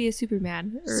be a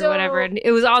Superman or So- whatever, and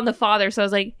it was on the father. So I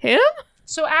was like, him?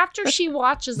 So after she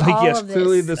watches Like all yes, of this,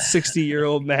 clearly the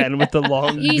 60-year-old man with the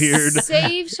long he beard.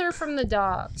 saves her from the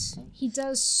dogs. He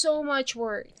does so much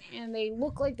work, and they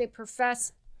look like they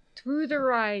profess through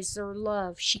their eyes their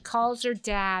love. She calls her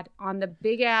dad on the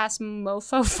big ass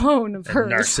mofo phone of And hers.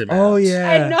 knocks him Oh out.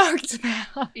 yeah. And knocked him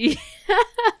out.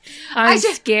 I'm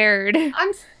just- scared.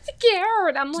 I'm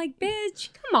scared. I'm like, bitch,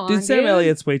 come on, Dude, Sam dude.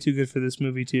 Elliott's way too good for this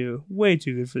movie too. Way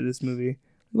too good for this movie.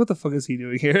 What the fuck is he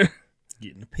doing here?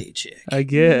 Getting a paycheck. I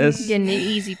guess. Getting an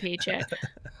easy paycheck.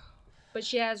 But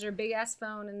she has her big ass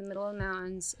phone in the middle of the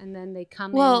mountains, and then they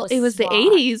come in. Well, with it was SWAT. the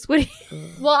 80s. What?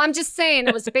 Well, I'm just saying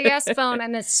it was a big ass phone,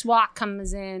 and then SWAT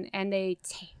comes in, and they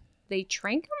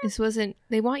trank him. This wasn't.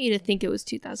 They want you to think it was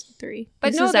 2003.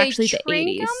 But this no, was they actually the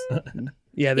trank 80s.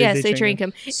 Yeah, Yes, they trained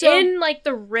trank him So- in like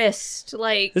the wrist.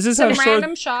 Like This is Some how short.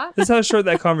 random shot. This is how short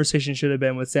that conversation should have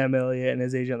been with Sam Elliott and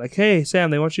his agent. Like, hey,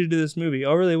 Sam, they want you to do this movie.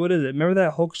 Oh, really? What is it? Remember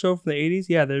that Hulk show from the 80s?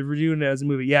 Yeah, they're redoing it as a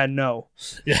movie. Yeah, no.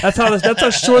 Yeah. That's how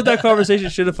short that conversation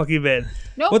should have fucking been.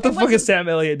 Nope, What the it fuck is wasn't. Sam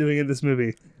Elliott doing in this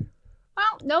movie?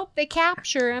 Well, nope. They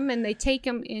capture him and they take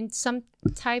him in some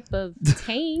type of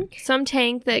tank. some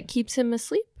tank that keeps him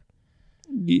asleep.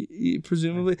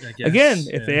 Presumably. I guess, Again,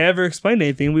 if yeah. they ever explained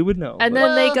anything, we would know. And But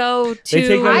then they Well, go to. they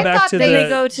take him I back thought to then the they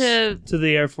go to. to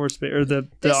the Air Force base or the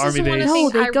This is Army one of base. the No,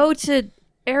 things they I- go to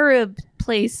Arab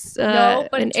place. No,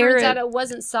 but an it turns Arab, out it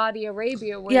wasn't Saudi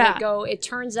Arabia where Yeah. they go. It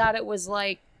turns out it was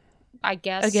like, I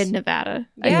guess. again Nevada.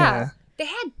 Yeah. Yeah. They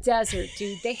had desert,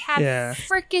 dude. They had Yeah.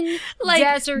 freaking Like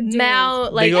desert, dude.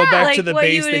 Mount, like go back like to the what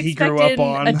you base would that he expect grew up in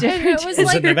on. a And different it was Was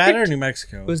like- it Nevada or New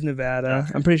Mexico? It was Nevada.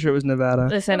 Okay. I'm pretty sure it was Nevada.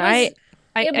 Listen, It was-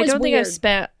 I it was don't think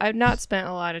weird. I've not spent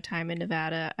a lot of time in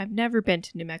Nevada. I've never been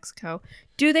to New Mexico.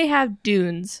 Do they have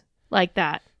dunes like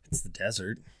that? It's the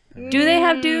desert. Do they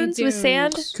have dunes with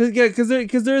sand? Because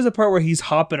there is a part where he's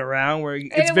hopping around where it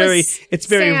it's very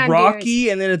was rocky sand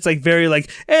dunes. and then it's like very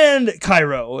like and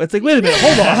Cairo. It's like wait a minute,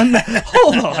 hold on,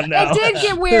 hold on now. It did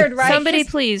get weird, right? Somebody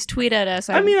 'Cause please tweet at us.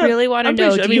 I I mean, really want to I'm know.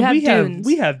 pretty sure- Do you have we dunes?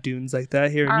 we have dunes like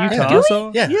that here in Alright. Utah. Do we?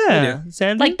 So Yeah, we yeah,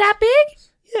 sand like dunes. that big?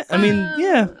 Yeah, I mean,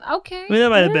 yeah. Okay. I mean, that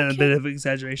might have been a Okay. bit of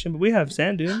exaggeration, but we have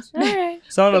sand dunes. All right.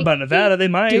 So I don't know about Nevada. They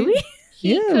might. Do we?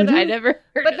 Yeah, we could- do. I never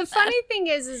heard. But the of funny thing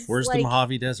is Where's like, the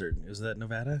Mojave Desert? Is that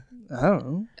Nevada? I don't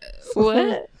know. that.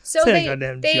 What? so Say that they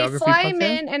goddamn they geography fly him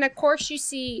podcast. in, and of course you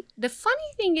see. The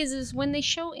funny thing is when they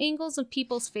show angles of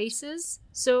people's faces.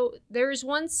 So there's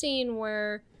one scene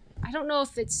where I don't know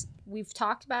if it's we've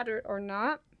talked about it or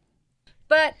not,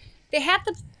 but they had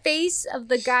the face of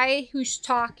the guy who's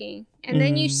talking, and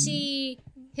then you see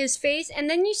his face, and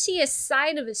then you see a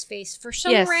side of his face for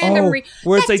some Yes. random Oh, reason.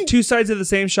 where it's like two sides of the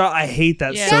same shot. I hate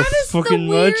that Yeah. so That is the fucking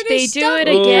much. weirdest They do stuff. it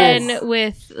Ugh. again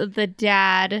with the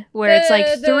dad, where it's like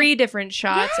The- three different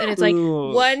shots, and it's like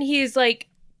Ugh. one he's like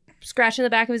scratching the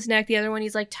back of his neck, the other one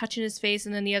he's like touching his face,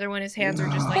 and then the other one his hands are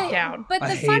just like down. But I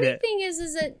the hate funny it. thing is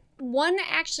that one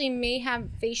actually may have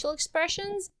facial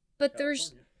expressions, but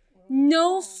there's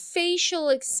no facial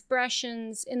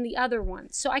expressions in the other one.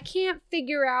 So I can't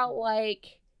figure out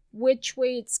like which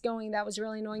way it's going. That was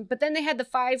really annoying. But then they had the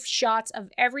 5 shots of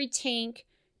every tank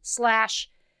slash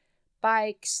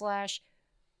bike slash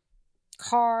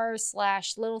car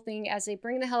slash little thing as they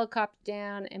bring the helicopter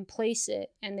down and place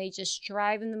it, and they just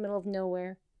drive in the middle of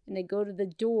nowhere, and they go to the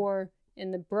door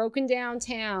in the broken down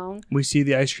town. We see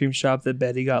the ice cream shop that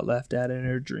Betty got left at in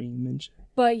her dream, and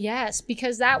But yes,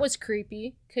 because that was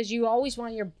creepy, because you always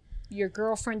want your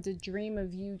girlfriend to dream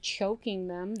of you choking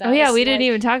them. That Oh yeah, was we didn't like-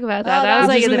 even talk about that. Oh, that was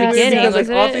that like was at the really weird beginning, because, like,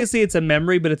 wasn't it? obviously it's a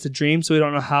memory, but it's a dream, so we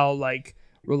don't know how like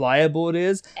reliable it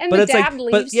is. And but the it's dad like,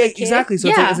 leaves but yeah, the kid. exactly. So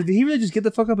Yeah. it's like, did he really just get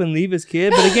the fuck up and leave his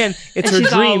kid? But again, it's And her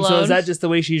she's all dream. So alone. is that just the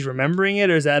way she's remembering it,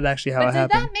 or is that actually how But it did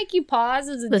happened? that make you pause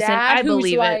as a Listen, dad I who's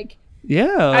believe it. like,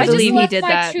 Yeah, I just believe he left did my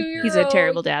that. He's a 2-year-old.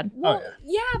 terrible dad. well,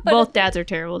 yeah, but Both dads are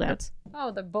terrible dads. oh,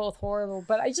 they're both horrible.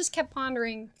 But I just kept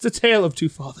pondering. it's a tale of two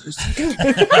fathers.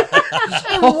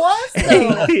 It was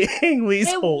though. Ang Lee's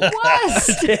It whole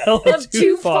was tale of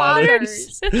two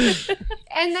fathers.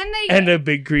 And then they and a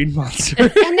big green monster.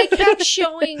 and they kept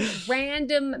showing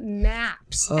random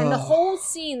maps. And the Oh. whole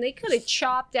scene, they could have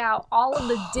chopped out all of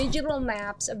the digital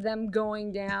maps of them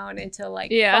going down into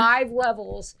like Yeah. 5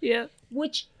 levels, Yeah.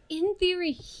 which in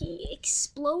theory he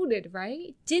exploded,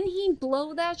 right? Didn't he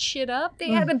blow that shit up? They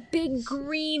had a big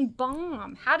green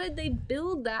bomb. How did they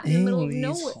build that in the middle of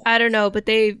Aliens. nowhere? I don't know, but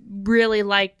they really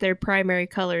liked their primary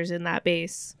colors in that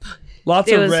base. Lots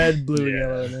It of was- red, blue, and Yeah.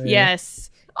 yellow. In there. Yes.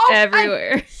 Oh,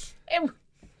 Everywhere.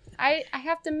 I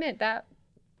have to admit that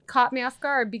caught me off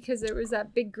guard because there was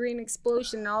that big green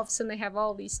explosion and all of a sudden they have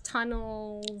all these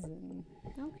tunnels and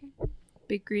okay.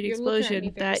 Big green You're looking at me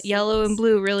explosion. very That yellow and serious.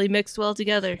 blue really mixed well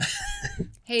together.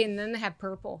 Hey, and then they have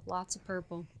purple, lots of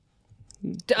purple.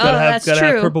 That's gotta true.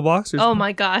 have purple boxers. Oh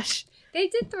my gosh. They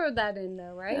did throw that in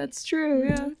though, right? That's true,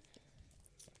 yeah.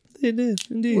 They did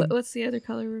indeed. What's the other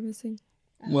color we're missing?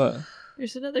 What?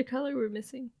 There's another color we're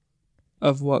missing.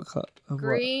 Of what color? Of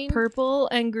Green. Purple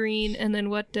and green, and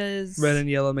then what does what? Red and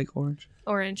yellow make orange.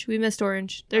 orange? We missed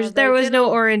orange. they There was did no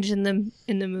all- orange in the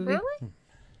movie. Really?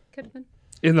 Could have been.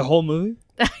 In the whole movie?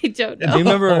 I don't Do know. you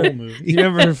remember? whole Do movie. you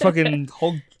remember fucking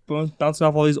Hulk bouncing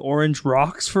off all these orange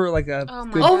rocks for like a? Oh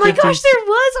my good Oh my 50 gosh, there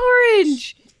was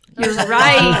orange. You're There's a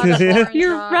right. lot of orange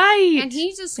You're rock. right. And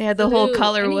he just They had the whole flew,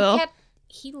 color and wheel.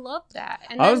 He loved that.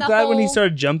 And I then was the glad when he whole-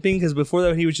 started jumping because before that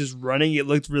when he was just running, it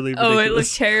looked really ridiculous. Oh, it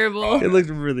looked terrible. It looked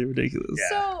really ridiculous. Yeah.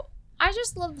 So I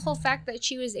just love the whole fact that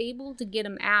she was able to get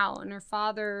him out, and her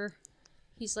father,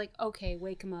 he's like, okay,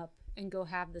 wake him up and go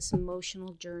have this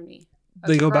emotional journey.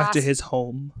 They go back to across- his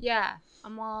home. Yeah,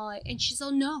 I'm all like, and she's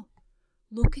all, no,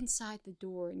 look inside the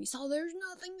door, and he's all, there's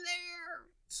nothing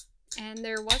there, and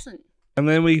there wasn't. And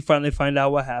then we finally find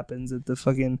out what happens at the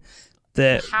fucking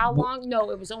that How long? No,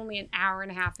 it was only an hour and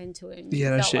a half into it. And Yeah, it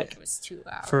no felt shit. like it was 2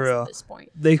 hours For real. at this point.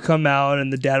 they come out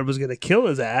and the dad was gonna kill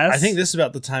his ass. I think this is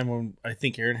about the time when I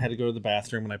think Aaron had to go to the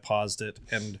bathroom and I paused it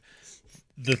and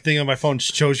the thing on my phone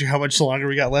shows you how much longer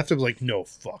we got left. I was like, no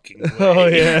fucking way. Oh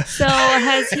yeah. So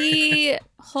has he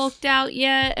hulked out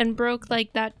yet and broke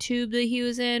like that tube that he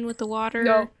was in with the water?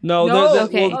 No. No, No.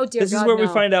 Okay. Oh, dear this is God, where we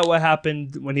no. find out what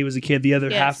happened when he was a kid. The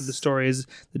other half of the Yes. story is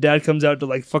the dad comes out to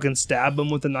like fucking stab him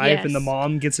with a knife, and the Yes.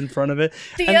 mom gets in front of it.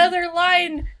 The And-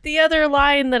 other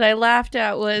line that I laughed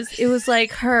at was it was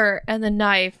like her and the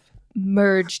knife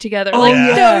merged together. Oh, like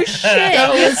yeah. no shit.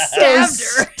 That You was stabbed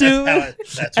so her. stupid.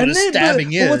 That's what a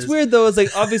stabbing but what's is. weird though is like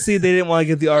obviously they didn't want to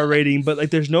get the R rating, but like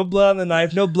there's no blood on the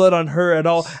knife, no blood on her at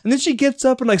all. And then she gets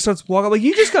up and like starts walking like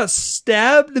you just got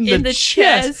stabbed in, In the the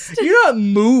chest. chest. You're not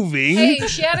moving. Hey,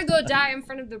 she had to go die in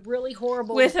front of the really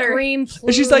horrible With her- green plume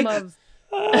And she's like, of...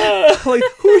 like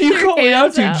who are you Her calling out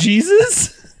hands to? out.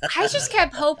 Jesus? I just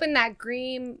kept hoping that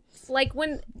green, like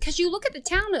when, because you look at the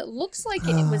town, it looks like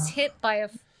it was hit by a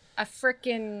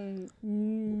frickin'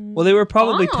 Well, they were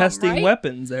probably bomb, testing right?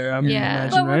 weapons there. I'm Yeah.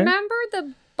 imagining, But right? remember,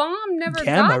 the bomb never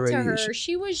Gamma got to her. radiation.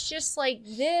 She was just like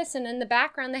this, and in the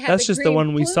background they had That's the just the green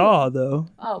one we plume. saw, though.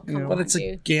 Oh, come Yeah. on, But it's a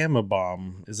dude. gamma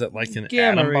bomb. Is that like an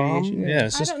Gamma atom bomb? radiation, yeah. Yeah,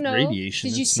 it's I just don't know. radiation.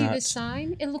 Did you It's see not... the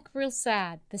sign? It looked real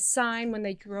sad. The sign when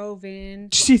they drove in.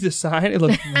 Did you see the sign? It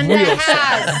looked And the real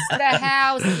sad. house, the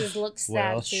houses look sad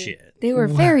Well, too. shit. They were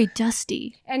very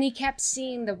dusty. And he kept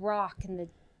seeing the rock and the.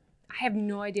 I have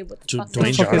no idea what the Dwayne fuck. that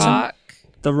was. Johnson? Rock.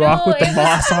 The rock No, with the it was-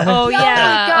 moss on it. Oh Oh yeah. my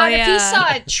god! Oh, If yeah. he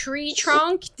saw a tree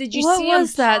trunk, did you What see was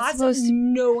him that pause? supposed to-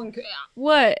 No one could.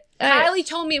 What? Kylie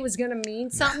told me it was gonna mean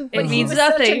something, but It he means was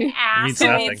such nothing. an means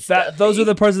asshole. nothing. Those were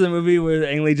the parts of the movie where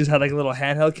Ang Lee just had like a little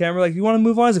handheld camera. Like, you want to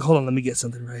move on? He's like, hold on, let me get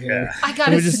something right here. Yeah. I And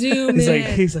gotta we just- zoom he's in.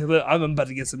 he's like, look, I'm about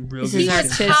to get some real This good is he shit.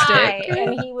 was artistic. high,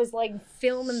 and he was like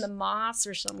filming the moss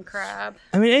or some crap.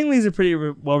 I mean, Ang Lee's a pretty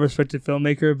well-respected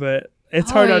filmmeter, but it's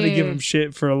hard Oh, not to yeah. give him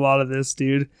shit for a lot of this,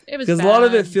 dude. It was Because a lot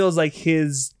of it bad. feels like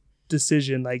his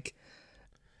decision. Like,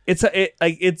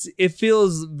 it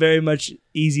feels very much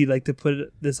easy, like, to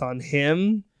put this on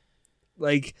him.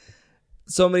 Like,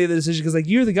 so many of the decisions, because like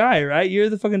you're the guy, right? You're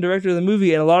the fucking director of the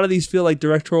movie, and a lot of these feel like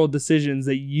directorial decisions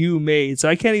that you made. So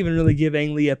I can't even really give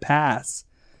Ang Lee a pass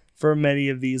for many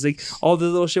of these. Like all the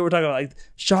little shit we're talking about, like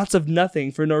shots of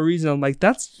nothing for no reason. I'm like,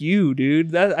 that's you,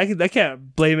 dude. I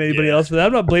can't blame anybody else for that.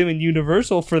 I'm not blaming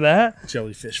Universal for that.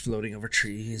 Jellyfish floating over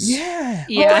trees. Yeah.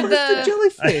 Yeah. Oh, the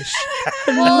jellyfish.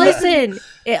 Well, listen,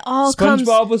 it all comes.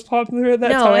 SpongeBob was popular at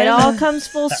that No, time. it all comes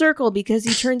full circle because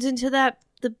he turns into that.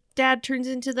 The dad turns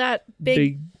into that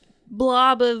big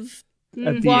blob of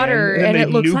at the water, end, and they it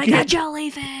looks nuke like a it,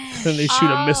 jellyfish. and they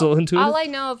shoot a missile into All it. I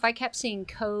know, if I kept seeing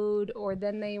code, or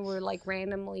then they were like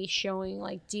randomly showing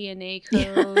like DNA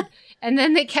code, and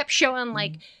then they kept showing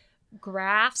like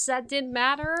graphs that didn't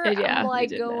matter. Yeah, I'm like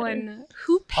they didn't going,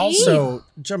 who paid? Also,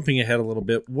 jumping ahead a little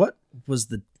bit, what was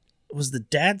the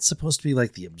dad supposed to be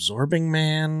like the absorbing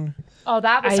man? Oh,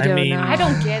 that was. I don't mean- know. I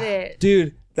don't get it.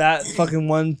 Dude, that fucking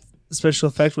one special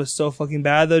effect was so fucking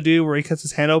bad though, dude, where he cuts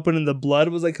his hand open and the blood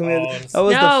was like coming out. That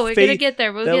was No, the we're fake, gonna get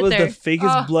there. We'll that get was there. the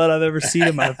fakest Oh. blood I've ever seen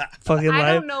in my fucking I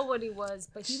life. don't know what he was,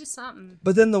 but he was something.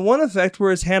 But then the one effect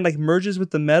where his hand like merges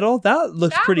with the metal, that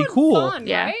looks That pretty was cool. fun,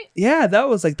 Yeah. right? Yeah, that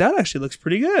was like that actually looks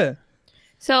pretty good.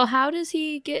 So how does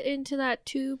he get into that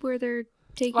tube where they're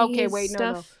taking Okay, his wait, no,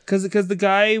 stuff? Because the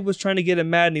guy was trying to get him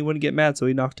mad and he wouldn't get mad, so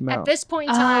he knocked him At out. this point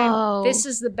in time, Oh. this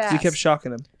is the 'Cause best. he kept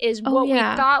shocking him. Is Oh, what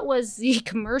yeah. we thought was the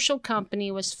commercial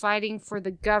company was fighting for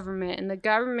the government, and the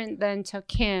government then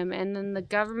took him, and then the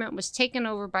government was taken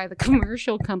over by the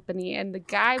commercial company, and the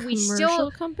guy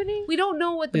Commercial company? we don't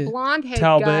know what the Yeah. blonde head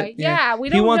Talbot. guy. Yeah, we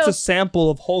don't He wants know a sample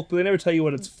of Hulk, but they never tell you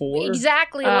what it's for.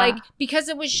 exactly Ah. like because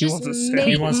it was He just wants a sample. make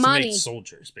He wants money. to make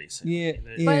soldiers, basically. Yeah,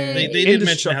 They, yeah. they did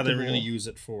mention how they Indestructible. were going to use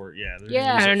it for. Yeah. they're gonna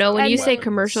Yeah. use I it don't know. for When you say weapons.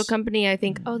 commercial company, I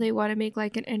think, oh, they want to make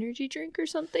like an energy drink or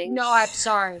something. No, I'm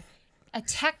sorry. A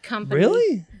tech company.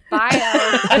 Really? Bio.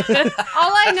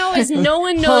 All I know is no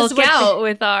one knows Hulk what out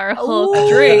with our Hulk Ooh,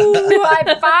 drink. high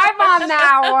five on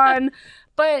that one.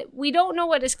 But we don't know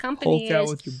what his company Hulk out is.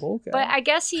 with your bulk out. But I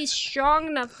guess he's strong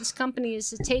enough. This company is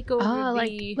to take over Ah,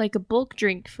 the. like a bulk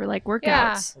drink for like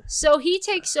yeah. workouts. So he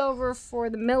takes over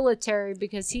for the military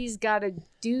because he's got to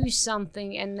do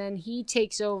something, and then he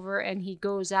takes over and he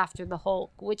goes after the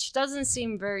Hulk, which doesn't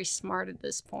seem very smart at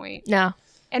this point. No.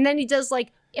 And then he does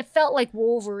like it felt like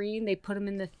Wolverine. They put him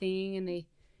in the thing, and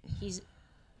he's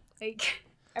like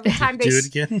every time they Do it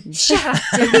again. shut up,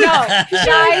 dude. No,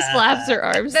 guys. Flaps her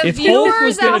arms. The If Hulk was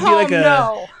viewers gonna at be like home a-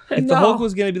 know. if No. the Hulk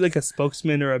was gonna be like a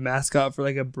spokesman or a mascot for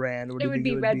like a brand, what do It you would think be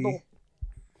it would Red be? Bull.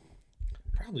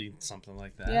 Probably something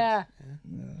like that. Yeah.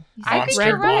 I think Monster,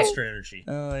 you're right. Monster Energy.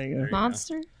 Oh, there you go.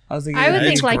 Monster. I was thinking. I would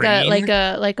It's think like a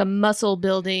green. like a muscle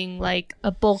building, like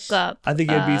a bulk up. I think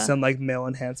it'd be some like male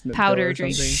enhancement pill powder or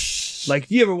drink. something. Like,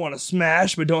 do you ever want to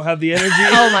smash but don't have the energy?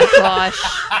 Oh my gosh!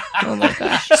 Oh my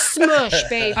gosh! Smush,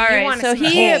 babe. All You right, wanna so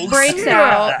smush. he Hulk breaks smash.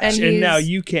 out, and and now he's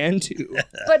you can too.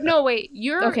 But no, wait.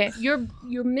 You're Okay. You're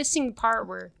missing the part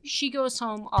where she goes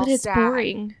home all but it's sad.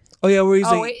 boring. Oh yeah, where he's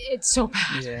Oh, like, it's so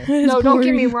bad. yeah. No, don't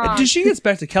get me wrong. Dude, she gets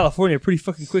back to California pretty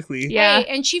fucking quickly. Yeah.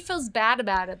 Hey, and she feels bad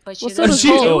about it, but she Well, so doesn't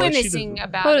does do Hulk. anything She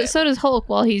about So, it. so does Hulk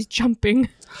while he's jumping.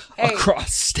 Hey,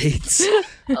 Across states.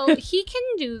 oh, he can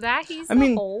do that. He's I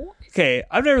mean, the Hulk. Okay,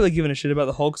 I've never really given a shit about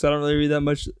the Hulk, so I don't really read that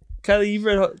much. Kylie, you've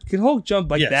read Hulk. Can Hulk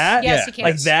jump like Yes. that? Yes, Yeah. he can.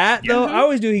 Like that Yeah. though? I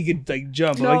always knew he could like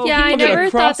jump. but, No. like, Yeah, I he can never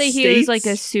across thought that he was states? like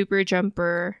a super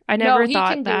jumper. I No, never he thought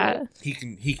can do that. it. He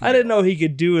can. He can. I didn't know he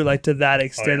could do it like to that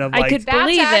extent yeah. of I like. could That's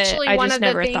believe it. actually I one just of the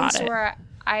never things thought it. where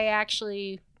I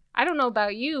actually, I don't know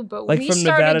about you, but like when from he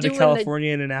started Nevada to doing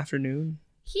California in an afternoon.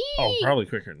 he, Oh, probably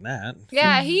quicker than that.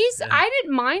 yeah, he's. Yeah. I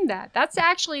didn't mind that. That's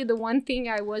actually the one thing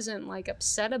I wasn't like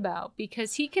upset about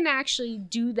because he can actually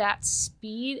do that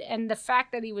speed and the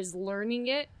fact that he was learning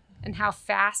it and how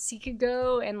fast he could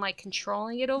go and like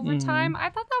controlling it over time. I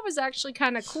thought that was actually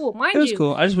kind of cool. Mind It was you,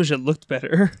 cool. I just wish it looked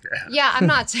better. yeah, I'm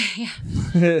not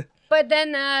saying. But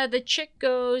then the chick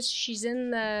goes, she's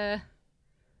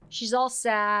all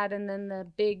sad, and then the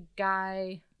big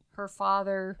guy, her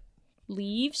father,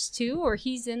 leaves too, or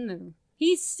he's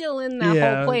still in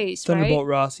that whole place, Thunderbolt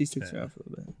right? Ross, he sticks around for a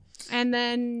little bit. And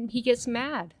then he gets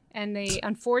mad, and they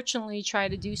unfortunately try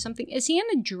to do something. Is he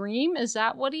in a dream? Is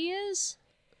that what he is?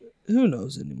 Who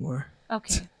knows anymore?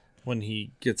 Okay. When he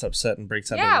gets upset and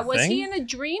breaks out Yeah, of the was thing. he in a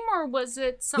dream, or was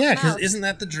it something Yeah, because else? isn't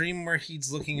that the dream where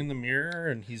he's looking in the mirror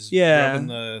and he's Yeah, rubbing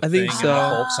the I think thing so. and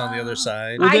the Hulk's on the other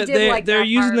side? I did like they're that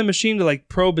using part. the machine to like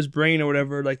probe his brain or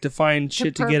whatever, like to find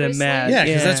shit to get him purposely- mad. Yeah,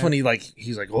 because that's when he's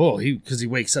like, oh, because he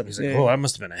wakes up, he's like, Yeah. oh, that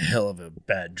must have been a hell of a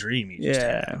bad dream he just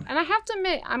had. Yeah. And I have to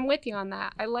admit, I'm with you on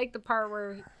that. I like the part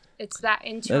where it's that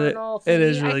internal it thing.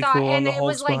 is really I thought, cool, and and the it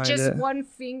was Hulk's like behind just it. one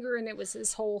finger, and it was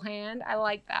his whole hand. I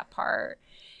like that part.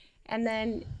 And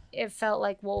then it felt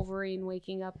like Wolverine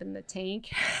waking up in the tank.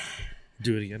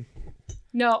 Do it again.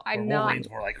 No, I'm Or not. Wolverine's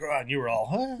more like, oh, and you were all,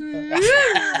 huh?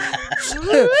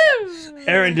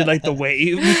 Aaron did like the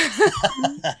wave.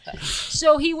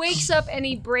 So he wakes up and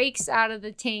he breaks out of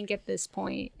the tank at this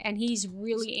point, and he's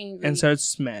really angry. And starts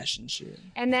smashing shit.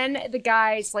 And then the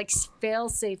guy's like, fail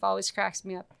safe always cracks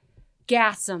me up.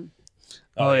 Gas him.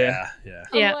 Oh, yeah. Yeah.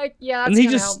 I'm Yeah. like, yeah, that's And he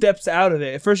gonna just help. steps out of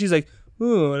it. At first he's like,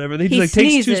 ooh, whatever. Then he He just like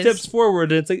takes 2 sneezes. steps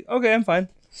forward and it's like, okay, I'm fine.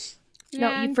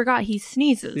 No, you forgot he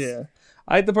sneezes. Yeah.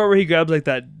 I like the part where he grabs like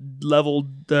that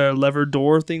lever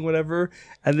door thing, whatever,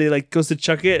 and they like goes to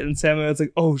chuck it, and Samuel's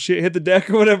like, "Oh shit, hit the deck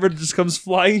or whatever," it just comes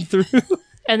flying through.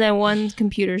 And then one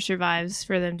computer survives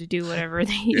for them to do whatever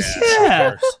they need.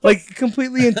 Yeah, like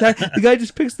completely intact. The guy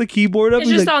just picks the keyboard up. It's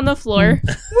And he's just like, on the floor.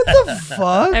 "What the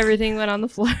fuck?" Everything went on the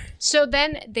floor. So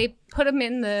then they put him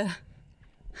in the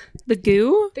The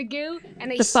goo? and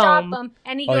they The stop foam. him,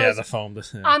 and he Oh, goes, yeah, the foam.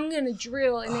 I'm gonna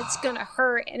drill and it's gonna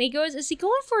hurt. And he goes, is he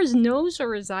going for his nose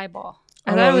or his eyeball?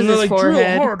 I thought it was And they're his like, "Drill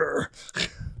forehead. harder."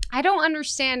 I don't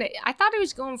understand it. I thought he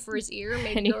was going for his ear,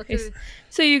 maybe go Anyways. through.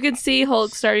 So you can see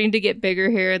Hulk starting to get bigger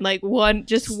here, and like one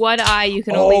eye you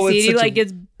can only Oh, see. it's And he such like a-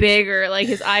 gets bigger, like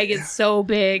his eye gets so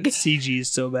big. CG is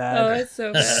so bad. Oh, it's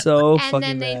so bad. So And fucking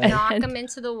then they bad. knock him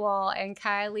into the wall, and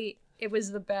Kylie, it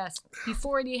was the best.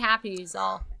 Before he happy, he's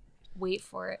all, wait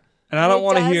for it. And I don't it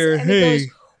want to does, hear, and it "Hey." goes,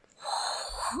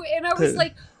 and I was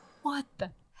like, what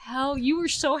the hell? You were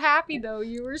so happy though.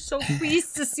 You were so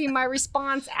pleased to see my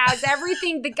response as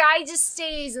everything. The guy just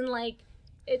stays and like,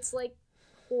 it's like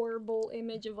horrible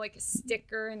image of like a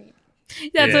sticker and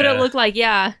That's what Yeah. it looked like.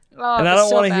 Yeah. oh, And it I was don't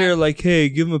so want to bad. hear like, "Hey,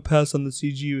 give him a pass on the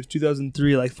CG." It was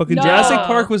 2003. Like fucking No. Jurassic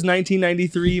Park was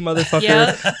 1993, motherfucker.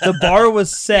 Yep. The bar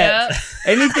was set. Yep.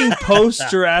 Anything post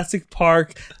Jurassic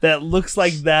Park that looks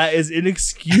like that is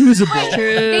inexcusable.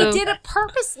 True. They did it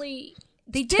purposely.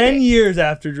 They did 10 it. years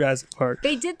after Jurassic Park.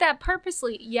 They did that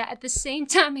purposely. Yeah, at the same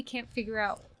time, I can't figure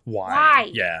out Why? why.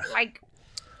 Yeah. Like,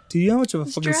 Do you know how much of a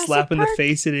fucking Jurassic slap in the Park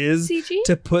face it is CG?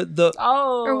 to put the?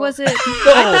 oh. Or was it? I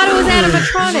thought it was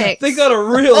animatronics. They got a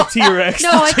real T-Rex.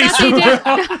 No, to I chase thought they him did.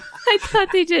 around. I thought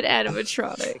they did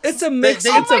animatronics. It's a mix. They-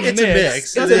 It's a it's mix. a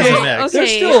mix. It It's is a mix. mix. There's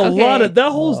Okay, still a okay. lot of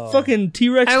that whole fucking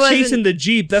T-Rex I wasn't- chasing the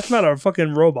Jeep. That's not a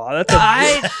fucking robot. That's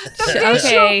a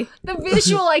Okay. The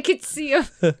visual I could see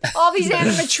of all these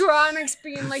animatronics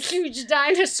being like huge the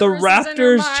dinosaurs.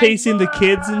 raptors chasing the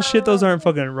kids and shit. Those aren't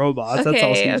fucking robots. That's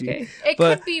all Okay. CG. Okay. It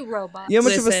but- could be robots. You know how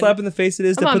much of a Listen, slap in the face it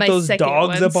is I'm to on put my those second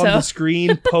dogs one, up on so- the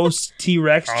screen post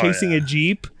T-Rex Oh, chasing yeah. a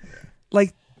Jeep?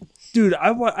 Like, dude,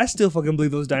 I still fucking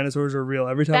believe those dinosaurs are real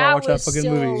every time I That watch that was fucking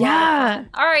still movie. Yeah.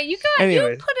 All right, you got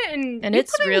Anyway. you put it in, And you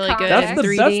it's put it in really good. That's context. the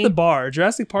 3D. that's the bar.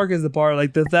 Jurassic Park is the bar.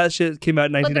 Like that shit came out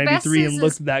in But the best 1993 is and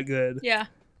looked that good. Yeah.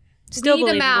 Still Lead him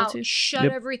believable out, too. shut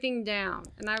Yep. everything down.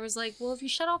 And I was like, well, if you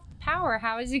shut off the power,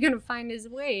 how is he going to find his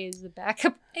way? Is the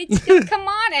backup? It's going to come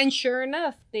on. And sure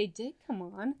enough, they did come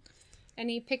on. And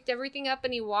he picked everything up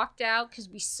and he walked out because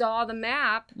we saw the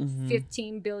map, Mm-hmm.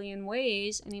 15 billion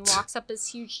ways. And he walks up this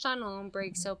huge tunnel and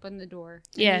breaks open the door.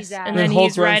 And Yes. he's out. And Then then Hulk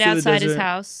he's runs right through the outside his desert.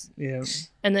 house, Yeah.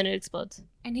 and then it explodes.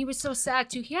 And he was so sad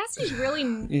too. He has these really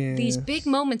Yeah. these big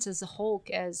moments as the Hulk,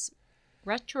 as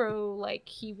retro. Like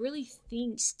he really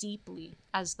thinks deeply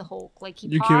as the Hulk. Like he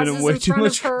You're giving him pauses way in too front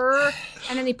much of her,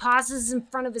 and then he pauses in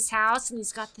front of his house, and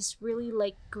he's got this really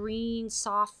like green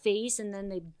soft face, and then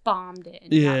they bombed it,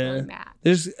 and he got Yeah. really mad.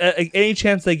 There's any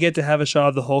chance they get to have a shot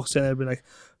of the Hulk stand there, be like,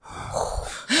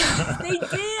 They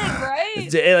did,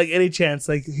 right? like any chance,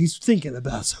 like he's thinking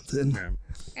about something. Yeah.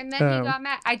 And then Um, he got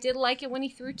mad. I did like it when he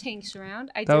threw tanks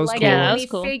around. I That did was like cool. it Yeah, that when was he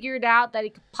cool. figured out that he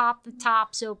could pop the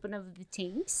tops open of the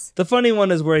tanks. The funny one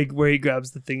is where he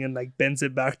grabs the thing and like bends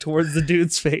it back towards the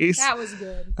dude's face. That was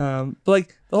good. But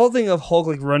like the whole thing of Hulk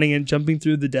like running and jumping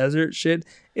through the desert shit,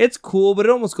 it's cool, but it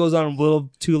almost goes on a little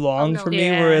too long no. for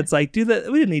me. Where Yeah. it's like, dude,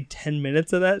 we didn't need 10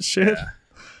 minutes of that shit. Yeah.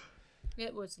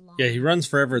 It was long. Yeah, he runs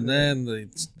forever, and then the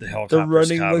The helicopters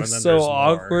running come, looks and then so there's more.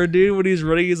 awkward, dude. When he's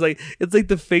running, he's like, it's like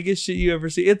the fakest shit you ever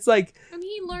see. It's like, And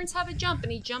he learns how to jump,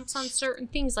 and he jumps on certain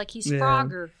things, like he's Yeah.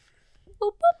 Frogger.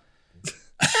 Boop,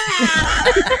 boop.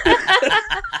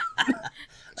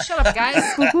 Shut up, guys.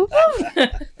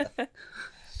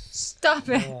 Stop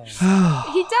it.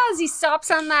 He does. He stops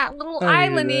on that little I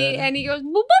knew island, that. and he goes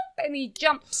boop, boop, and he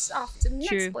jumps off to the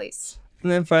True. next place. and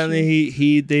then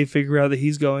finally they figure out that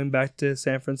he's going back to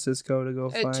San Francisco to go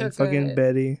It find took fucking a-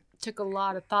 Betty. Took a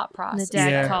lot of thought And the process. dad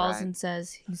Yeah. calls Right. and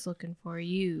says he's looking for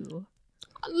you.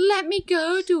 Let me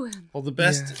go to him. Well, the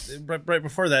best right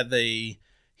before that,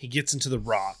 he gets into the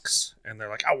rocks, and they're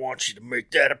like, "I want you to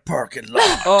make that a parking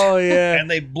lot," Oh yeah. and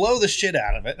they blow the shit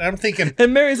out of it. And I'm thinking,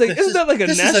 And Mary's like, this isn't that like a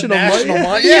this is national, national money?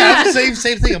 money? Yeah,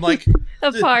 same thing. I'm like,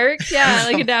 A park, yeah,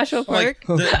 like a national Like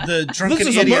park. the drunken This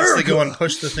is idiots that go America. and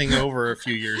push the thing over a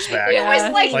few years back. Yeah.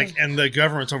 It was like, And the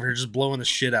government's over here just blowing the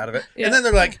shit out of it. Yeah. And then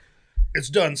they're like, "It's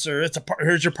done, sir.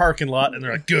 Here's your parking lot." And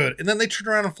they're like, "Good." And then they turn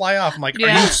around and fly off. I'm like, "Are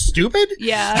Yeah. you stupid?"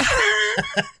 Yeah.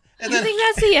 And You then think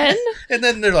that's the end? and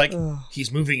then they're like, Ugh.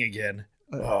 "He's moving again."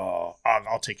 Oh,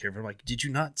 I'll take care of him. I'm like, did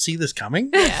you not see this coming?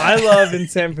 I love in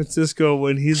San Francisco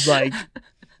when he's like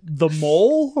the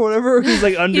mole or whatever. He's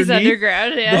like underneath He's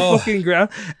underground, the yeah. Oh. fucking ground.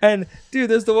 And dude,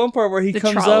 there's the one part where he The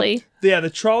comes trolley. up. Yeah,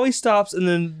 the trolley stops, and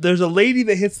then there's a lady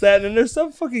that hits that, and then there's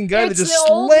some fucking guy It's that just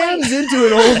the old slams into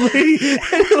an old lady.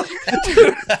 And you're like,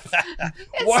 dude,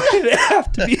 why did it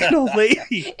have to be an old lady?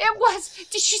 it was.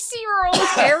 Did you see her old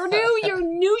hairdo? You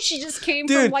knew she just came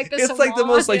Dude, from like the it's like the salon.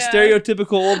 most like Yeah.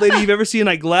 stereotypical old lady you've ever seen.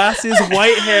 Like glasses,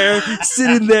 white hair,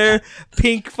 sitting there,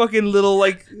 pink fucking little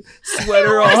like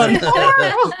sweater on. It's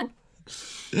horrible.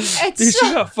 It's Dude, she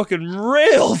so, got fucking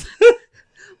railed.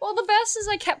 well, the best is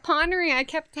I kept pondering. I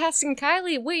kept asking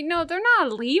Kylie, "Wait, no, they're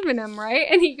not leaving him, right?"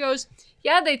 And he goes,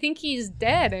 "Yeah, they think he's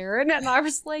dead, Aaron." And I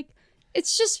was like,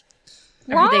 "It's just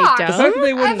Are they rock." dumb? The fact that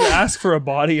they wouldn't ask for a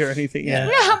body or anything. Yeah.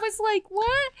 Yeah. Yeah, I was like,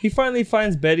 "What?" He finally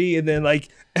finds Betty, and then like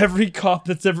every cop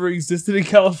that's ever existed in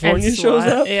California And shows SWAT,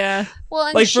 up. Yeah. Well,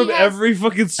 and Like she from has- every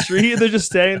fucking street, and they're just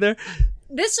standing there.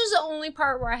 This was the only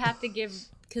part where I have to give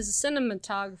because the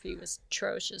cinematography was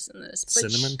atrocious in this.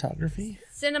 But Cinematography?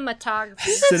 cinematography.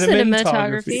 said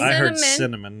cinematography. I heard Cinnamon.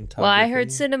 cinnamon. Well, I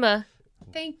heard cinema.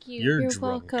 Thank you. You're You're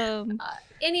drunk. welcome.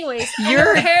 Anyways, You're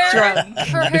her hair, drunk.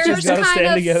 her hair Bitches was gotta kind stand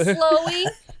of together. flowing,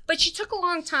 but she took a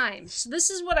long time. So this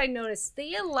is what I noticed: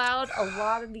 they allowed a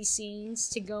lot of these scenes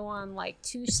to go on like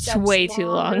 2 steps way too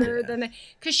long. longer than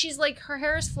because she's like her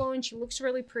hair is flowing, she looks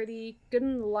really pretty, good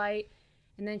in the light,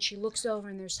 and then she looks over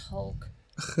and there's Hulk,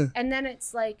 and then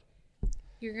it's like.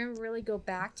 You're gonna really go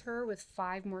back to her with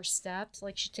 5 more steps,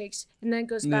 like she takes, and then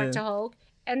goes back Yeah. to Hulk,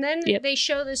 and then Yep. they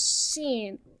show this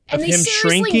scene, Of and they him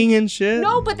seriously shrinking and shit.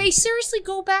 no, but they seriously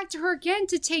go back to her again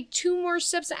to take 2 more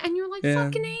steps, and you're like, Yeah.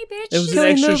 fucking A, bitch. It was Can an we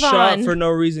extra move shot on? for no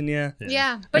reason. Yeah.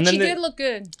 yeah, but And then she they- did look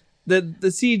good.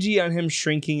 The CG on him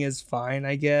shrinking is fine,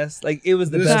 I guess. Like it was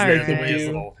the This best is they alright. could the way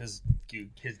do.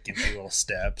 his gimpy little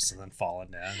steps and then falling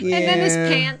down. Yeah. And then his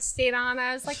pants stayed on.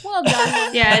 I was like, well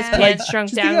done. Yeah, his man. pants shrunk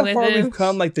Just think down how with far him. we've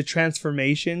come, like the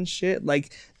transformation shit.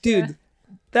 Like, dude, Yeah.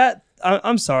 that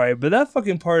I'm sorry, but that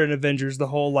fucking part in Avengers, the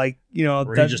whole like, you know,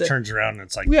 Where that, he just that- turns around and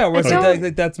it's like, yeah, where it's I like, don't-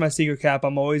 like that's my secret cap.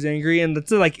 I'm always angry, and it's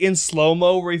like in slow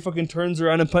mo where he fucking turns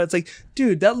around and it's like,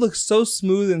 dude, that looks so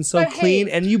smooth and so But hey, clean,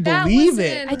 and you that believe was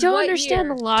it. in I don't what understand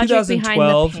year? the logic behind the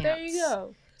 2012. pants. There you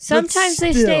go. Sometimes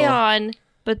they still. stay on,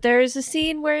 but there's a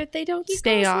scene where they don't He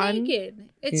stay goes on. naked.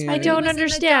 It's Yeah. when I he don't was in the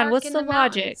understand. dark What's in the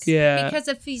logic? mountains. Yeah. Because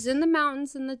if he's in the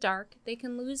mountains in the dark, they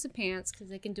can lose the pants because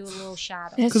they can do a little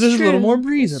shadow. It's Because there's a little true. more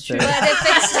breeze up It's there.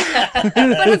 true.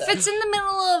 But if it's in the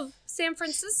middle of San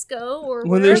Francisco or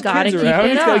When there's gotta kids keep around, it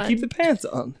you gotta on. keep the pants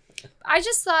on. I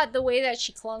just thought the way that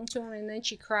she clung to him and then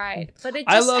she cried. But it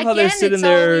just, I love how they're again, sitting it's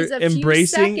there always a few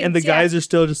embracing, and the seconds, guys are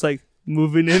still just like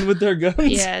moving in with their guns.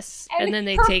 Yes, and then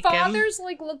they her take him. father's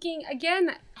like looking again.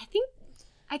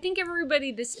 I think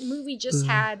everybody this movie just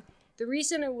had the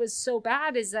reason it was so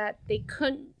bad is that they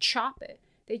couldn't chop it.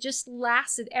 They just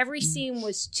lasted. Every scene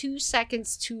was 2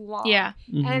 seconds too long. Yeah.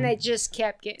 and it just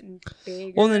kept getting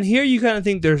bigger. Well, then here you kind of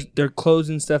think they're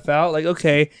closing stuff out. Like,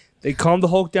 okay, they calmed the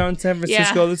Hulk down in San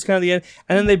Francisco. Yeah. That's kind of the end.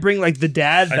 And then they bring like the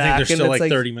dad I back. think there's and still it's like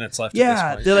 30 minutes left. Yeah,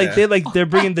 at this they're point. like they're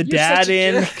bringing the You're dad such a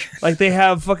in. jerk. Like they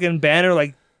have fucking Banner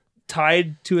like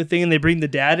tied to a thing, and they bring the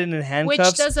dad in which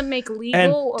handcuffs. doesn't make legal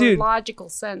And, or dude, logical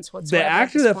sense whatsoever. The at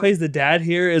actor this that point. plays the dad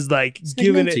here is like Nick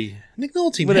giving it. Nolte. Nick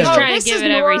Nolte, Whatever. man. He's trying this to give is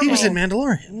it everything. He was in normal.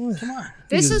 Mandalorian. Come on.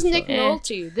 This He is was Nick fun.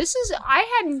 Nolte. This is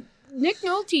I had Nick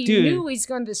Nolte Dude, knew he's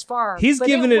gone this far. He's but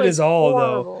giving it was his all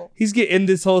horrible. though. He's getting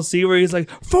this whole scene where he's like,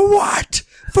 "For what?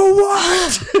 For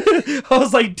what?" I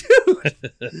was like, "Dude."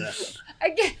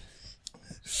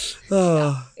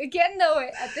 Again, though,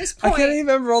 at this I point, can't even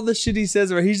remember all the shit he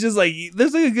says where he's just like,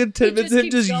 there's like a good 10 He minutes just of him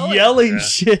keeps just going. yelling Yeah.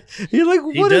 shit. You're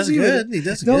like, He what does is he? good. He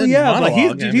does a No, good yeah, but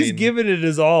monologue. he's giving it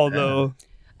his all Yeah. though.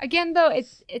 again, though,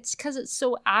 it's because it's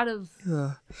so out of.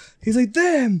 He's like,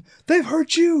 they've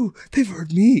hurt you, they've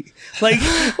hurt me. Like,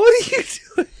 what are you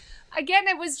doing? Again,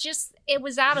 it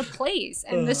was out of place,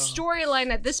 and the storyline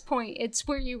at this point, it's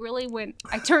where you really went.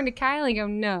 I turned to Kylie and go,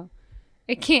 "No,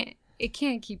 it can't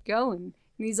keep going."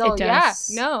 And he's all, "Yeah, does.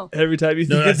 no." Every time you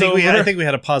think No, I it's think, over, I think we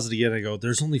had a pause it again. I go,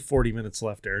 there's only 40 minutes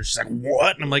left there. She's like,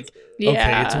 what? And I'm like, okay,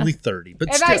 Yeah. it's only 30. But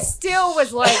And still. I still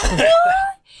was like,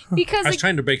 "What?" because I was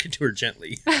trying to break it to her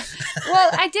gently. well,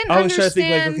 I didn't I was trying to think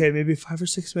understand. like, okay, maybe 5 or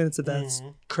 6 minutes of that's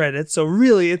credits. So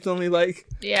really, it's only like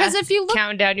Yeah. Because if you look,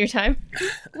 Count down your time.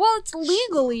 well, it's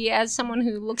legally, as someone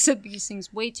who looks at these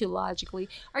things way too logically,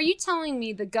 are you telling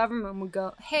me the government would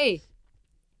go, hey,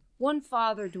 one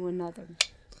father to another?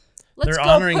 Let's They're go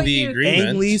honoring put the you- agreement.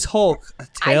 Ang Lee's Hulk, A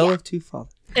Tale of Two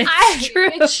Fathers.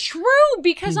 It's true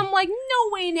because I'm like, no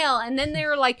way in hell. And then they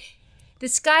were like,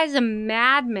 this guy's a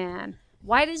madman.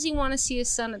 Why does he want to see his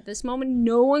son at this moment?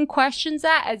 No one questions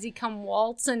that as he come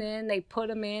waltzing in. They put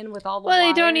him in with all the Well,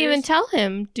 they don't wires. even tell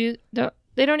him.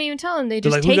 They don't even tell him. They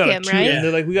They're just like, we take got him, and right?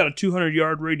 they're like, we got a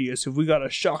 200-yard radius. If we got to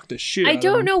shock the shit. I out of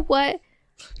don't him." know what.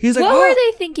 He's like, What oh, were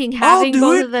they thinking I'll having do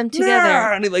both it. of them Nah.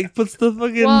 together? And he like puts the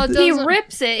fucking. Well, it He doesn't-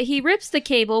 rips it. He rips the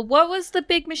cable. What was the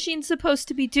big machine supposed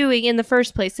to be doing in the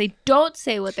first place? They don't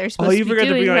say what they're supposed Oh, to you be forgot to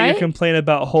doing, bring out your right? complaint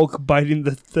about Hulk biting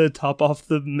the top off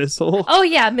the missile. Oh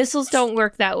yeah, missiles don't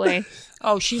work that way.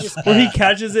 Oh, she was. Where he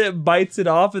catches it, bites it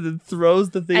off, and then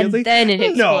throws the thing. And It's like, then it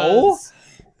no, explodes.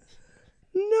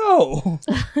 no.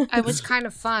 It was kind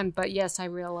of fun, but yes, I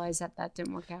realized that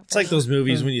didn't work out. It's like those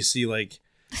movies when you see like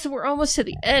So we're almost to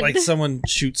the end. like someone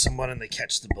shoots someone and they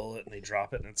catch the bullet and they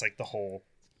drop it and it's like the whole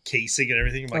casing and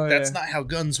everything. I'm like, Oh, that's yeah. not how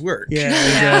guns work.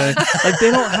 Yeah, like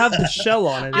they don't have the shell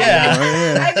on it. Yeah. anymore,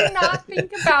 yeah. I did not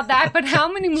think about that, but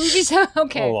how many movies have.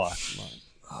 Okay. A lot.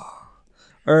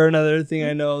 Or another thing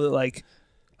I know that like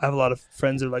I have a lot of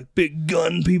friends that are like big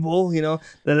gun people, you know,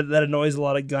 that annoys a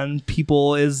lot of gun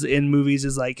people is in movies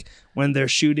is like when they're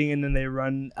shooting and then they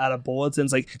run out of bullets and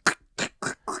it's like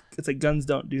it's like guns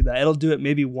don't do that. It'll do it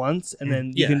maybe once and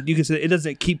then Yeah. you can say it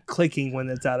doesn't keep clicking when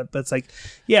it's out of, but it's like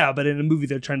yeah, but in a movie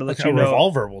they're trying to let Like you a know.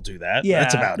 revolver will do that. Yeah.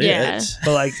 That's about Yeah. it.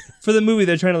 But like for the movie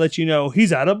they're trying to let you know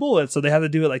he's out of bullets, so they have to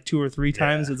do it like 2 or 3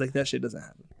 times. It's like that shit doesn't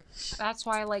happen. That's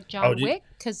why I like John Oh, do you- Wick,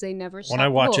 because they never When stop I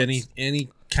watch bullets. any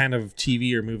kind of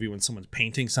TV or movie when someone's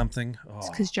painting something,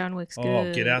 because John Wick's good.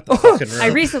 oh, get out the fucking room. I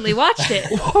recently watched it.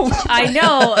 I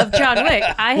know of John Wick.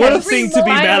 I What a have thing to be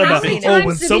I mad have about. seen it. Oh, when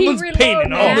Times did he someone's reload,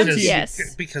 painting all the man? TV.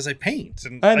 Yes. Because I paint.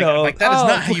 And I know. Like, that is Oh,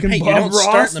 not how you fucking paint. You Bob don't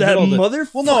start Ross, in the middle of the...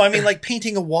 that Well, no, I mean like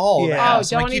painting a wall. Yeah. Of the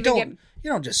house. Oh, Like, don't you even don't. get- You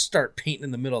don't just start painting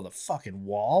in the middle of the fucking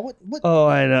wall. What Oh,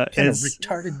 I know. kind of It's,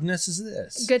 retardedness is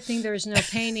this? Good thing there's no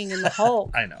painting in the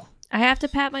Hulk. I know. I have to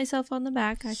pat myself on the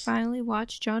back. I finally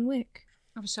watched John Wick.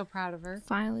 I'm so proud of her,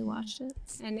 Finally watched it.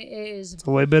 and it is. a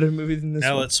way better movie than this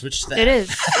Now one. let's switch to that. It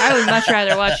is. I would much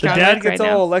rather watch The John dad Wick gets right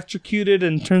all now. electrocuted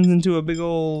and turns into a big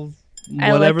old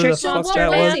whatever the Electric So fuck monster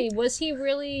what that was was. he? Was he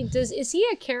really? Is he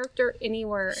a character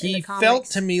anywhere in He the comics? felt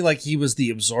to me like he was the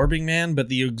absorbing man, but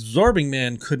the absorbing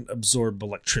man couldn't absorb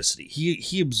electricity.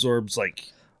 He absorbs like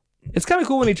It's kind of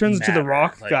cool when he turns into the Matter,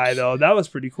 rock like- guy though. That was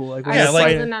pretty cool. Like, when I they're yeah, like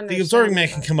fighting. didn't the understand absorbing man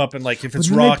that. can come up and like if But it's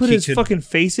then rock, they put he his could. fucking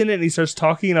face in it and he starts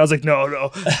talking and I was like, no,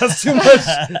 that's too much.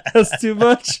 That's too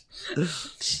much.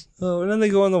 Oh, and then they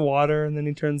go in the water and then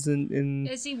he turns in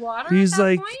Is he water? he's at that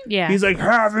like point? Yeah. he's like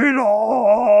have it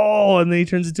all and then he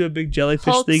turns into a big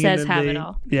jellyfish Hulk thing says and then have they, it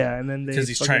all. yeah, and then they because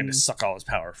he's trying to fucking- suck all his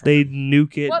power from they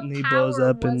nuke it What and he power blows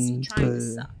up was he and trying to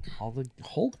suck? all the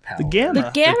Hulk power. the gamma.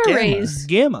 The gamma gamma. rays.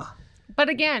 Gamma. But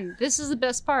again, this is the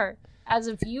best part. As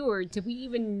a viewer, do we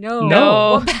even know?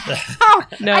 No. what power-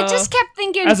 No. I just kept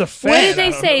thinking. As a fan, What did I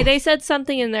they don't say? know. They said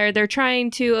something in there. They're trying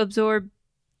to absorb.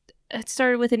 It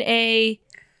started with an A.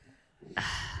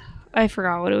 I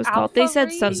forgot what it was called. They Alpha said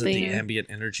rays? Is it something. the ambient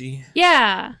energy,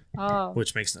 yeah, oh.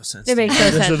 which makes no sense? it to me. makes no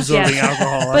Just sense. absorbing Yeah.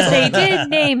 alcohol. But they did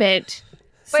name it.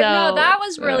 But no, So, that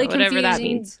was really whatever that confusing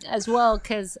means. as well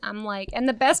because I'm like, and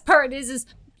the best part is,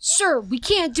 sir, we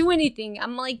can't do anything.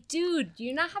 I'm like, dude, do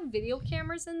you not have video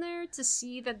cameras in there to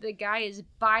see that the guy is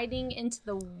biting into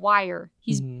the wire?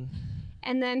 He's Mhm.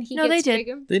 and then he No, gets they did.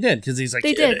 bigger. They did because he's like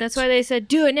They "Get did. it." That's why they said,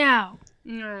 "Do it now,"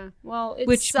 Yeah. Well, it's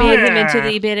which made him into Yeah.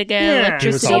 the big Yeah. He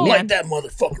was electricity all man. light that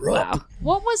motherfucker up. Wow.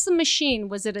 what was the machine?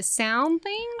 Was it a sound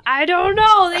thing? I don't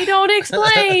know. They don't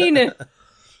explain.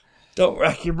 Don't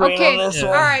rack your brain Okay, on this Yeah.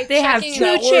 one. all right. They have checking two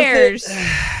it out. chairs.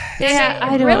 They have.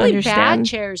 I don't really understand. bad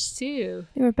chairs too.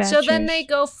 They were bad. So then chairs. they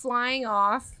go flying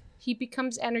off. He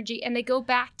becomes energy, and they go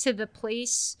back to the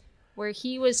place where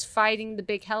he was fighting the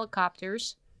big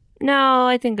helicopters. No,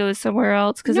 I think it was somewhere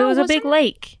else because No, it was a wasn't big it?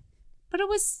 lake. But it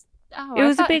was. Oh, It I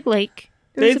was a thought- big lake.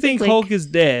 It They was a big think lake. Hulk is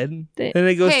dead. They- Then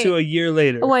it goes Hey. to a year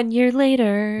later. 1 year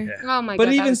later. Oh my god! But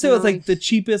that even was still, it's annoying. like the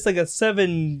cheapest, like a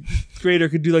 7th grader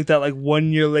could do like that, like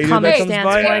 1 year later Comic that comes stance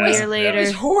by. 1 was- year It later.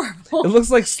 was horrible. It looks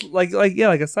like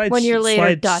a side 1 year later,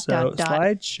 slide dot, show, dot, dot.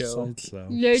 slideshow.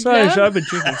 So, Slideshow. I've been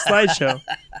drinking slideshow.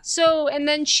 So, and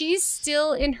then she's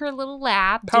still in her little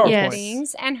lab PowerPoint. doing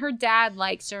things, and her dad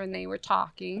likes her, and they were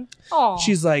talking. Oh,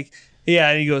 She's like, Yeah,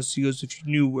 and he goes, if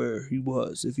you knew where he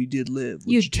was, if he did live,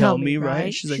 would you tell me,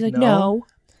 right? She's like, no.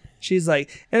 She's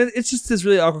like, and it's just this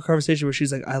really awkward conversation where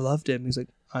she's like, I loved him. He's like,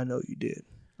 I know you did.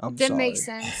 I'm Didn't sorry. make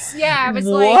sense. Yeah, I was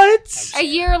What? like, a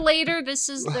year later, this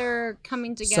is their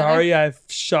coming together. Sorry, I've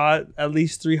shot at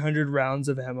least 300 rounds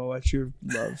of ammo at your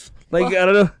love. Like, I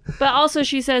don't know. But also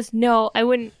she says, no, I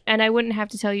wouldn't have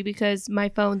to tell you because my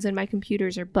phones and my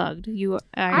computers are bugged. I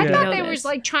already thought know they this. was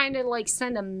like trying to like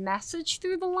send a message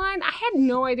through the line. I had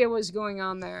no idea what was going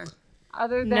on there.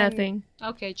 Other than Nothing.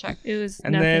 Okay, check. It was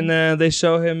And nothing. then they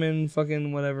show him in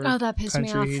fucking whatever. Oh, that pissed me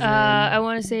country off. he's in. I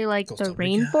want to say like the Costa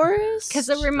Rica? rainforest. Because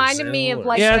it reminded me of Brazil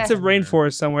like yeah, it's a the,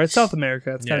 rainforest somewhere. It's South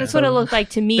America. It's Yeah. kind That's what it looked like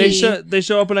to me. They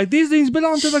show up and like, these things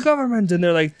belong to the government, and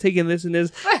they're like taking this and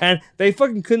this, and they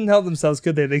fucking couldn't help themselves,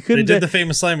 could they? They They couldn't. did the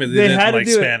famous line where they, they did had like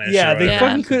to do Spanish. it. Yeah, or they whatever.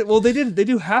 fucking could. Well, they did. They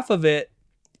do half of it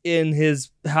in his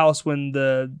house when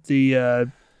the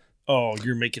Oh,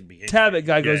 you're making me angry. Tablet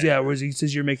guy goes, Yeah. yeah, where he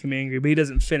says you're making me angry, but he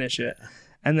doesn't finish it,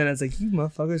 and then it's like, you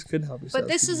motherfuckers couldn't help yourselves.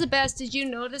 but this is the best. Did you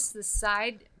notice the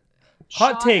side?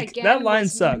 Hot shot take. again That line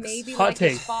was sucks. maybe Hot like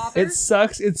his take. father? It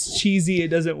sucks. It's cheesy. It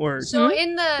doesn't work. So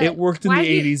in the It worked in why the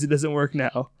he- 80s. It doesn't work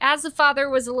now. As the father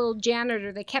was a little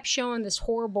janitor, they kept showing this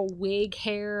horrible wig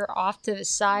hair off to the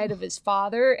side of his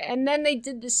father. And then they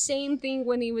did the same thing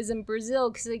when he was in Brazil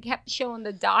because they kept showing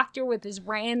the doctor with his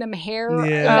random hair. Yeah. in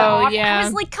the Oh, office. yeah. I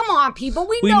was like, come on, people.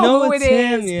 We We know know who it's it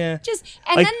him. is. Yeah. Just,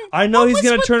 and Like, then I know what he's was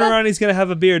gonna with turn the- around. He's gonna have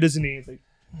a beard, isn't he? He's like,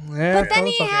 yeah, But then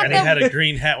he motherfucker. had And he had a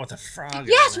green hat with a frog.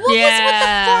 Yes, what Yeah. was with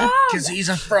the frog? Because he's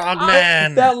a frog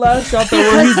man. That last shot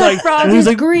there where he's like, frog and he's is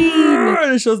like green.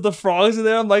 and it shows the frogs in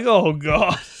there. I'm like, oh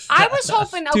god, I was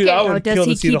hoping, okay. dude, I Oh, would does kill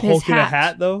he to see the keep his Hulk in a hat?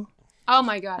 hat though. Oh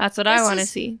my god, That's what I This want to is-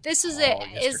 see. This is Oh, it.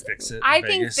 Mr. Is Fix-It in I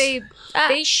think Vegas. they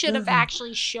Ah. should have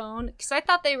actually shown because I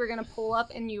thought they were gonna pull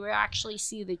up and you would actually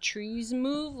see the trees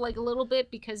move like a little bit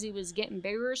because he was getting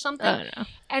bigger or something. I don't know.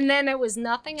 And then it was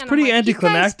nothing. And Pretty I'm like, you guys-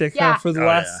 anticlimactic yeah. for the Oh,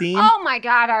 last yeah. scene. Oh my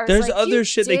god, I was There's like, other you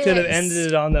shit they could have dicks. ended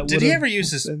it on that. Did he would've ever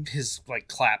use been- his like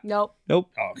clap? Nope. Nope.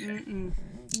 Oh, okay. Mm-mm.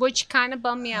 Which kind of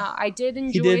bummed me out. I did He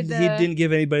enjoy did. the He didn't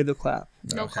give anybody the clap.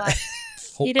 no Okay. clap.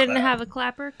 He didn't clap. have a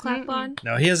clap Mm-mm. on.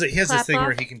 No, he has this Clap thing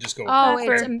where off? he can just go Oh,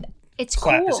 Clapper. it's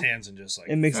clap cool. his hands and just like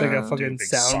It makes like a Oh. fucking Big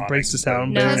sound, sonic breaks the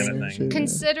sound boom barrier. kind of and thing. shit.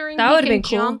 Considering That he would've can been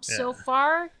cool. jump Yeah. so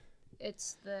far,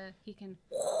 it's he can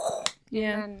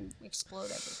Yeah. and explode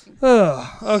everything.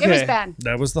 Oh, okay. It was bad.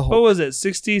 that was the What whole. was it?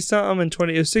 60 something and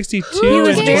 20. It was 62 He and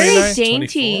was Ooh, very 29.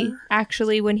 dainty, 24?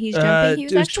 actually, when he's jumping. He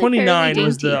was it was actually fairly 29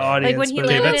 was dainty. the audience. Like when he but-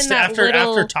 Okay, landed that's in that after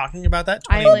little talking about that.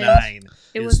 island. 29.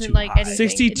 It is wasn't too like high. anything.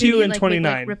 62 It didn't, and like, 29.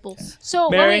 Make, like, ripples. So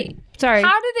Mary? wait, Sorry.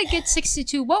 how did it get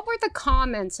 62? What were the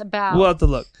comments about? We'll have to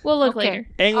look. We'll look Okay. later.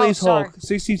 Ang Oh, Lee's sorry. Hulk,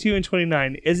 62 and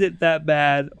 29. Is it that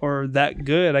bad or that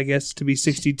good, I guess, to be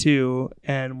 62?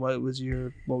 And what would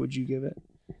you give it?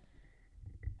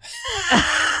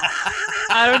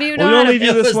 I don't even We know how only to.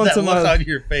 do It this was once that a look month. on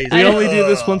your face. We only do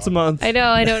this once a month. I know.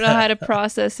 I don't know how to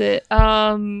process it.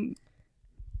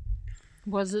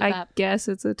 was it I that? guess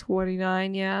it's a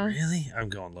 29. Yeah. Really? I'm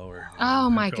going lower. Oh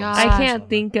my I'm going God. I so much can't lower.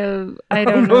 think of. I I'm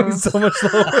don't going know. so much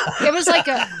lower. It was like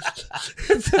a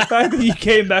It's the fact that you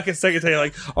came back a second time, you're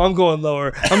like, I'm going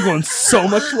lower. I'm going so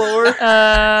much lower.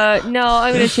 No,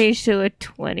 I'm gonna change to a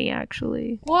 20.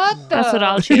 Actually, what the? that's what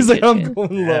I'll change He's like, it I'm to.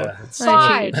 going Yeah, lower. that's, I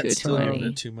Five. change it to that's a still a little 20.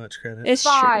 bit too much credit. It's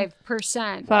true.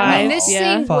 5%. Five, I mean, this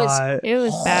yeah. thing was Five. It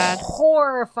was bad.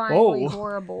 horrifyingly Whoa.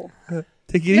 horrible.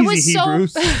 Take it It easy, was so-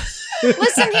 Hebrews.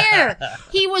 Listen here,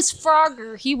 he was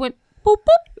Frogger. He went boop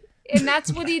boop, and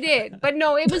that's what he did. But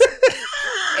no, it was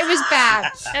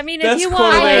bad. I mean, Best if you quote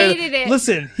want, ever. I like, hated it.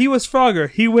 Listen, he was Frogger.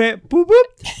 He went boop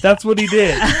boop. That's what he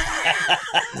did.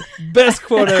 Best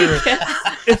quote ever.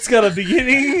 It's got a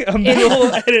beginning, a middle,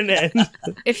 and an end.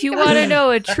 if you want to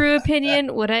know a true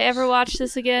opinion, would I ever watch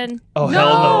this again? Oh hell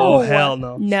no! No. Oh hell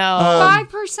no! No.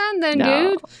 5% then,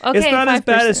 no. dude. Okay, it's not as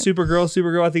bad as 5%. Supergirl.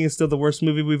 Supergirl, I think, is still the worst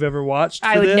movie we've ever watched.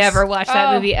 I for would this. never watch that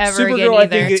Oh, movie ever Supergirl, again I either.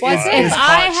 think, is If hot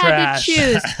I had trash. to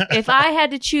choose, if I had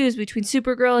to choose between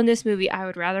Supergirl and this movie, I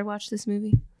would rather watch this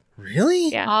movie. Really?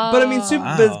 Yeah. But I mean,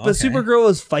 Wow, but okay. Supergirl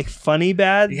is like funny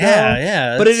bad. Yeah, though.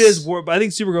 yeah. But it it's- is. But I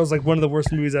think Supergirl is like one of the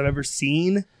worst movies I've ever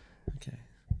seen. Okay.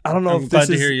 I don't know I'm if glad this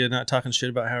to is. hear you not talking shit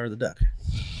about Howard the Duck.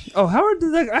 Oh, Howard the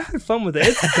Duck. I had fun with it.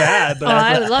 It's bad, but Oh,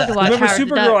 I would love to watch remember Howard the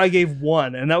Supergirl. Duck. I gave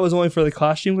 1, and that was only for the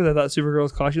costume because I thought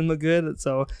Supergirl's costume looked good.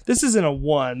 So this isn't a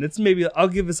 1. It's maybe I'll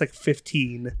give this like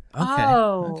 15. Okay.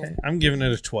 Oh. Okay. I'm giving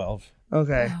it a 12.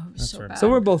 Okay. Oh, it was so fair. bad. So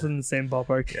we're both in the same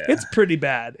ballpark. Yeah. It's pretty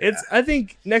bad. It's I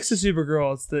think next to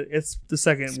Supergirl, it's the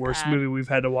second worst bad. movie we've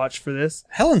had to watch for this.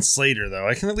 Helen Slater, though.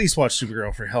 I can at least watch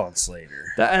Supergirl for Helen Slater.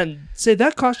 And say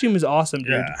that costume is awesome,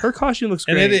 dude. Yeah. Her costume looks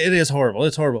And great. it is horrible.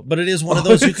 It's horrible. But it is one of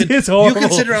those you can It's you horrible.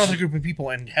 can sit around with a group of people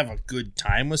and have a good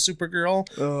time with Supergirl.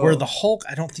 Oh. Where the Hulk,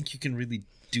 I don't think you can really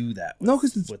do that. No,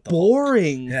 because it's with the Hulk.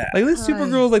 boring. Yeah. Like this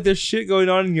Supergirl, like there's shit going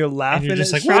on and you're And laughing. you're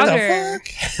just at like, what the Frogger.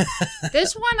 fuck?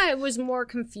 This one was more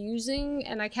confusing,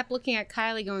 and I kept looking at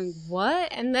Kylie going, what?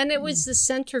 And then it was the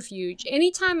centrifuge.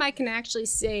 Anytime I can actually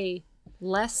say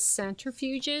less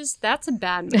centrifuges, that's a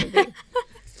bad movie.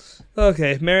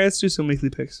 Okay, Mary, let's do some weekly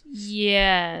picks.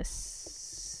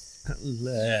 Yes.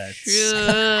 Let's.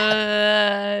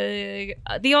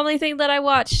 The only thing that I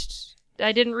watched,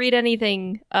 I didn't read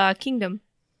anything. Kingdom.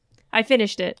 I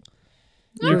finished it.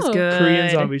 It was Oh. good. Korean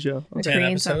zombie show. The 10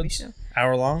 Korean zombie episodes? show.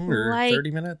 Hour long or Like,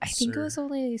 30 minutes? I think it or- was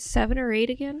only 7 or 8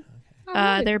 again. Oh,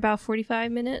 really? They're about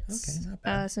 45 minutes. Okay, not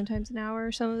bad. Sometimes an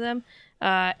hour, some of them.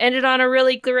 Ended on a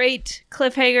really great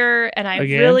cliffhanger, and I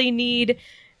Again? really need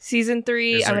season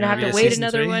 3. Is I'm there going to have gonna to be a wait season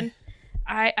another 3? one.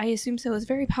 I assume so. It's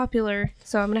very popular,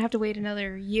 so I'm going to have to wait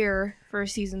another year for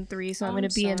season 3, so I'm going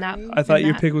to be in that. sorry. I thought in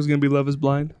your that. pick was gonna be Love Is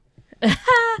Blind.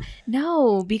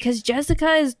 No, because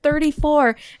Jessica is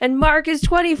 34 and Mark is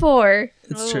 24.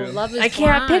 It's Oh, true. Love is I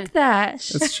can't Blind. pick that.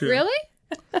 That's true. Really?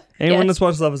 Anyone Yes. that's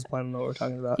watched Love Is Blind will know what we're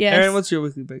talking about. Yes. Aaron, what's your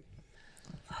weekly pick?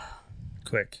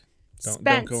 Quick. Don't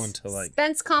Spence. go into like,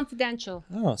 Spence Confidential.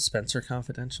 oh, Spencer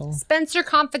Confidential. Spencer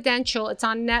Confidential. It's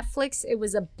on Netflix. It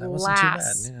was a That wasn't too bad,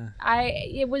 blast. yeah.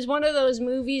 It was one of those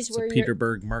movies It's where a you're, Peter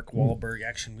Berg, Mark Wahlberg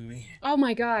action movie. oh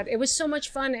my god, it was so much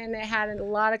fun, and it had a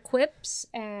lot of quips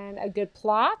and a good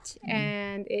plot,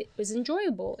 and it was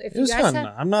enjoyable. If It was you guys fun.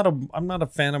 have, I'm not a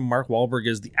fan of Mark Wahlberg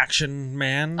as the action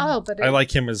man. Oh, but I it-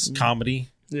 like him as comedy.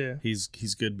 Yeah. He's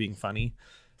good being funny.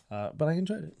 But I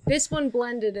enjoyed it. this one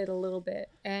blended it a little bit,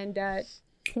 and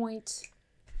point,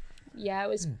 yeah, it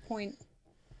was point.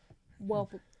 Well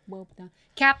done,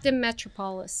 Captain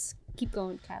Metropolis. Keep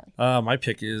going, Kylie. My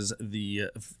pick is the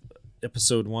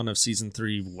episode 1 of season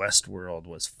 3. Westworld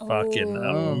was fucking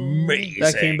Oh. amazing.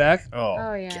 That came back?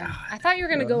 Oh yeah, God. I thought you were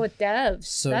gonna go with Devs.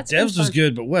 So That's been Devs was fun.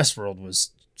 good, but Westworld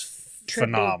was Trippy.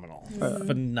 phenomenal. Mm-hmm.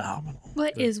 Phenomenal.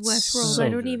 What is Westworld? so I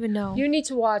don't good. even know. You need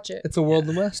to watch it. It's a world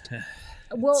in the West.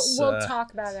 We'll It's,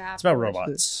 talk about it after. It's about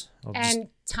robots. I'll and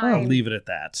just time. leave it at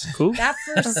that. Cool. That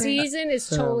first Okay. season is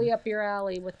totally up your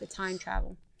alley with the time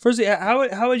travel. Firstly,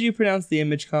 how would you pronounce the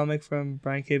Image comic from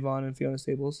Brian K. Vaughan and Fiona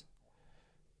Staples?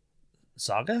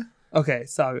 Saga? Okay,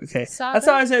 Saga. Okay, Saga? that's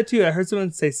how I said it too. I heard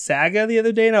someone say Saga the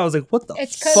other day, and I was like, "What the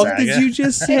It's 'cause- fuck did Saga. you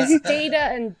just say?" It's data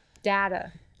and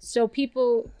data. So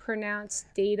people pronounce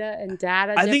data and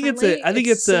data. I think it's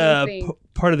differently. a same thing.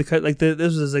 part of the cut. Like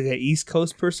this was like an East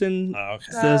Coast person. Oh,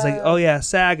 okay. So it was like, "Oh yeah,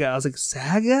 Saga." I was like,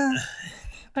 "Saga."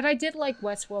 But I did like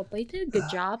Westworld. They did a good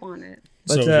job on it.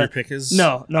 But, So your pick is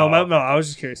No. Oh. I was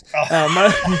just curious.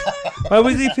 My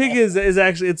weekly pick is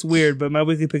actually, it's weird, but my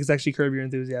weekly pick is actually Curb Your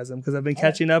Enthusiasm because I've been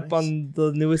catching up on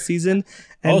the newest season.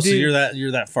 And Oh, so dude,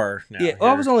 you're that far now. yeah. Well,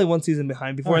 I You're- was only one season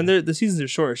behind before, Oh. and the seasons are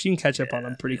short. So you can catch up on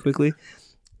them pretty quickly,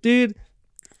 dude.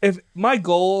 If my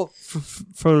goal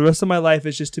for the rest of my life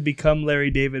is just to become Larry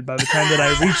David by the time that I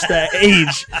reach that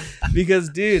age, because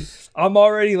dude, I'm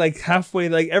already like halfway.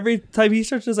 Like every time he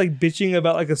starts just like bitching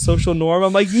about like a social norm,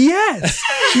 I'm like, yes.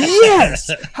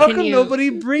 How Can come you-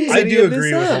 nopody brings? I any do of this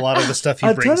agree with up? a lot of the stuff he A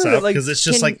ton brings of it, up like, because it's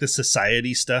just can- like the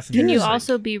society stuff. and Can you're you just like-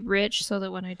 also be rich so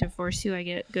that when I divorce you, I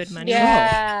get good money?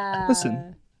 Yeah.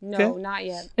 Listen. No, Okay. not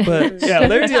yet. But yeah,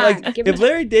 Larry, Give him like time. Give if him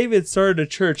Larry David started a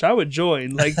church, I would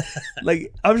join. Like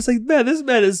I'm just like, man, this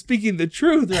man is speaking the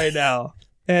truth right now.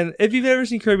 And if you've ever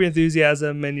seen Curb Your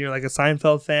Enthusiasm and you're like a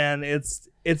Seinfeld fan, it's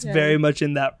Yeah. very much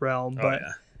in that realm, Oh, but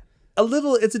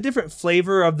yeah. it's a different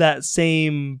flavor of that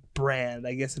same brand,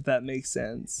 I guess, if that makes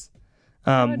sense.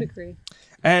 I would agree.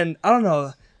 And I don't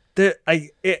know. I don't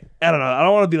know. I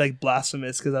don't want to be like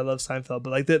blasphemous because I love Seinfeld,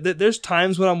 but like there's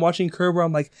times when I'm watching Curb where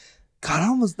I'm like, God, I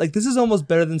almost like this is almost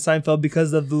better than Seinfeld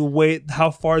because of the way how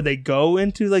far they go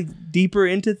into like deeper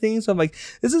into things. So I'm like,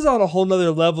 this is on a whole nother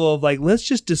level of like, let's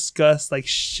just discuss like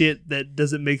shit that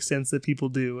doesn't make sense that people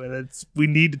do, and we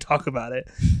need to talk about it.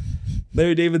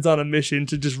 Larry David's on a mission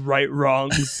to just right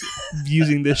wrongs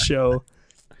using this show.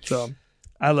 So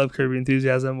I love Curb Your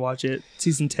Enthusiasm. Watch it.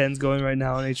 Season 10's going right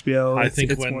now on HBO. I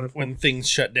think it's when wonderful. things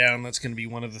shut down, that's going to be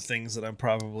one of the things that I'm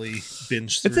probably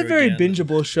binge through. It's a very again.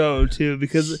 bingeable show too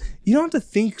because you don't have to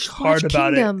think hard Watch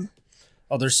about it. Kingdom.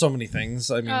 Oh, there's so many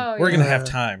things. I mean, Oh, we're gonna yeah. have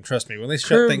time. Trust me. When they shut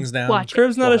Curb- things down, Watch it.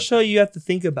 Curb's not we'll a have show you have to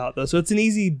think about though, so it's an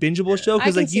easy bingeable show I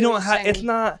because can like see you what don't you're have. It's saying.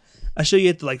 not a show you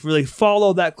have to like really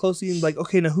follow that closely and like,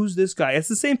 okay, now who's this guy? It's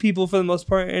the same people for the most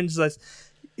part, and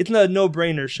it's not a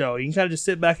no-brainer show. You can kind of just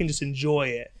sit back and just enjoy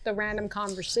it. The random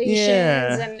conversations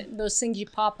Yeah. and those things you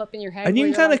pop up in your head. And you where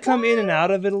can kind you're of like, come in "What?" and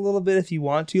out of it a little bit if you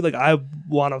want to. Like, I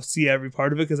want to see every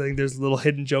part of it because I think there's little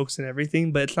hidden jokes and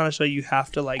everything, but it's not a show you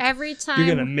have to, like, Every time.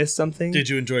 you're going to miss something. Did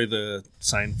you enjoy the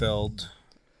Seinfeld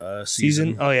season?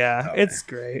 season? Oh, yeah. Okay. It's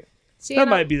great. See, That and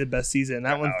might be the best season.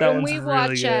 That when one's we really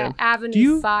watch good. Avenue Do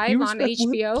you 5 on respect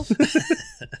women? HBO.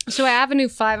 So Avenue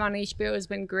 5 on HBO has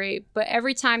been great, but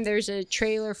every time there's a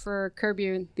trailer for Curb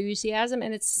Your Enthusiasm,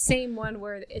 and it's the same one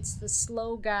where it's the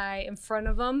slow guy in front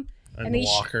of him. And the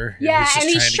walker. Yeah, just and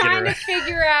he's trying to get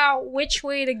figure out which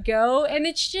way to go, and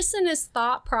it's just in his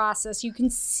thought process. You can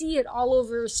see it all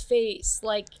over his face,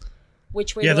 like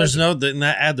which way. Yeah, to there's go. in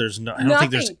that ad. There's no. I don't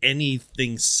think there's Nothing.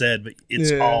 anything said, but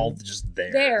it's Yeah. all just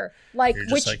there. There, like You're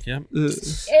which. just like, yeah.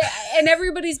 And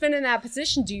everybody's been in that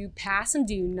position. Do you pass him?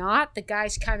 Do you not? The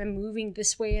guy's kind of moving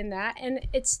this way and that, and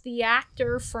it's the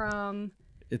actor from.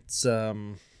 It's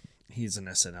he's an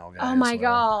SNL guy. Oh as my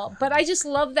well. god! But I just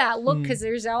love that look because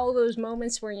there's all those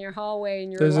moments where in your hallway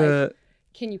and you're There's like,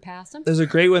 "Can you pass him?" There's a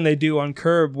great one they do on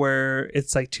Curb where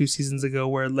it's like 2 seasons ago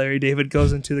where Larry David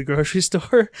goes into the grocery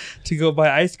store to go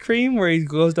buy ice cream, where he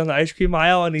goes down the ice cream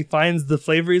aisle and he finds the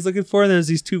flavor he's looking for, and there's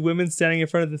these 2 women standing in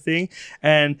front of the thing,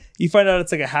 and you find out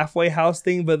it's like a halfway house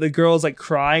thing, but the girl's like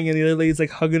crying and the other lady's like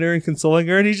hugging her and consoling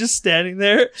her, and he's just standing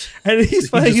there, and he's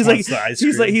just he's wants the ice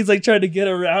cream. he's like trying to get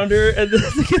around her and then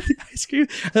to get the ice cream,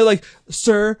 and they're like,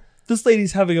 "Sir, this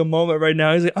lady's having a moment right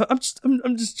now." He's like,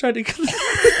 I'm just trying to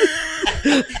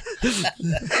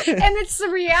And it's the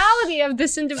reality of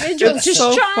this individual It's just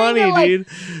so trying funny, to like. dude.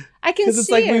 I can Because it's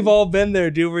see like him. we've all been there,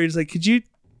 dude, where he's like, could you,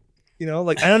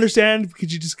 like, I understand,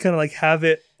 could you just kind of like have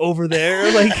it over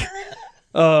there? Like,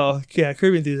 oh, yeah,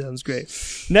 Kirby Enthusiasm's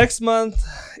great. Next month,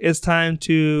 it's time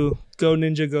to go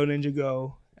Ninja, go Ninja,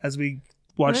 go as we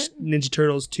watch What? Ninja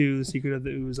Turtles 2, The Secret of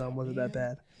the Ooze on Wasn't That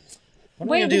Bad. What are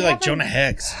we Wait, gonna do we like haven't- Jonah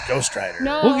Hex, Ghost Rider?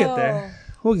 No, We'll get there.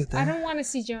 We'll get I there. don't want to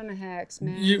see Jonah Hex,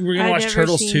 man. We're gonna I've watch never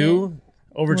Turtles seen 2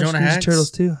 over Watch Jonah Ninja Hex. Turtles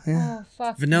 2, yeah. Oh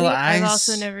fuck! Vanilla Wait, Ice. I've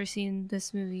also never seen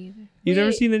this movie either. You've never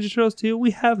Wait. seen Ninja Turtles 2?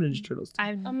 We have Ninja Turtles 2.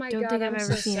 I Oh my don't god! think I'm I've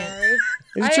so ever seen it. sorry.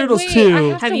 Ninja Turtles wait, 2. I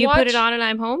Have to you put watch- it on and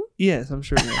I'm home? Yes, I'm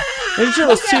sure. Yeah. Ninja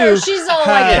Turtles Look at her, 2 she's all like,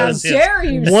 "How has dare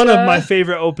you?" one of sir." my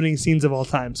favorite opening scenes of all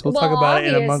time. So we'll talk about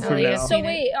it in a month from obviously. now. So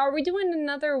wait, are we doing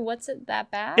another? What's it that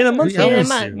bad? In a month We from always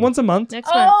now. do. Once a month. Next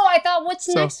month. Oh, I thought, what's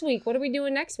So- next week? What are we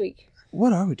doing next week?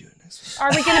 What are we doing next week? Are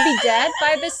we going to be dead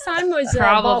by this time? Was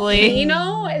Probably. a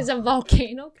volcano? Is a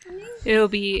volcano coming? It'll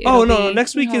be. Oh, it'll no. be-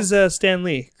 Next week no. is Stan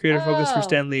Lee. Creator focus for Oh.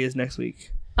 Stan Lee is next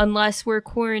week. Unless we're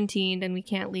quarantined and we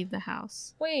can't leave the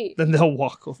house. Wait. Then they'll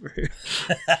walk over here.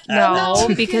 No,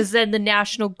 no. because then the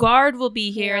National Guard will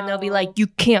be here and they'll be No. like, "You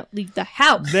can't leave the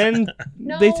house." Then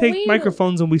No, they take we-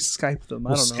 microphones and we Skype them.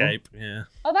 I We'll don't know. Skype. Yeah.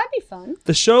 Oh, that'd be fun.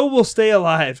 The show will stay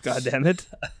alive, goddammit.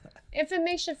 If it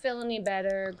makes you feel any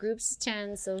better, groups of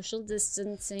 10, social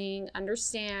distancing,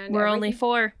 understand. We're only everything-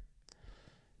 4.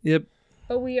 Yep.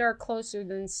 But we are closer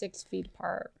than 6 feet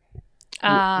apart.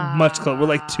 Much closer. We're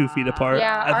like 2 feet apart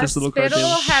Yeah, at our this little spittle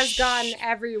cartoon. has gone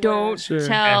everywhere. Don't Sure.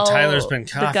 tell And Tyler's been the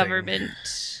coughing. government.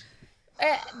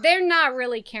 They're not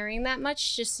really carrying that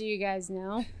much, just so you guys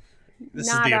know. This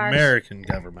Not is the ours. American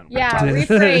government. we're Yeah, talking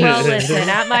rephrase. Well, listen,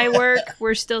 at my work,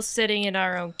 we're still sitting in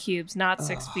our own cubes, not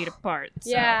 6 feet apart. So.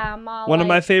 Yeah, I'm all One of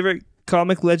my like- favorite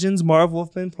comic legends, Marv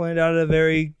Wolfman, pointed out a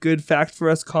very good fact for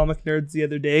us comic nerds the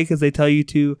other day because they tell you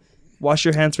to wash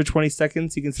your hands for 20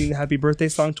 seconds. You can sing the happy birthday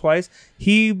song twice.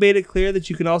 He made it clear that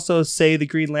you can also say the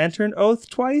Green Lantern oath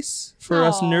twice for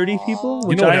us nerdy people. You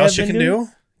Which know what I else have you been can doing.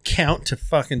 do? Count to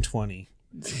fucking 20.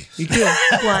 You can.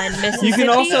 1 Mississippi, You can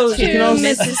also- 2 you can also-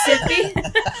 Mississippi.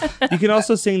 You can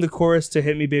also sing the chorus to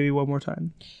 "Hit Me, Baby, One More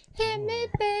Time." Hit me,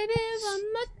 baby,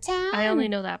 one more time. I only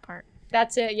know that part.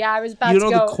 That's it. Yeah, I was about You to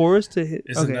don't know go. the chorus to hit.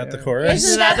 Isn't okay, that the alright. chorus?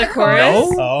 Isn't that the chorus?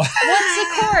 No? Oh, What's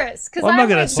the chorus? Because Well, I'm not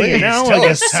gonna sing it Please, now. tell Like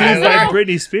a us, sing Tyler. like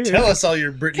Britney Spears. tell us all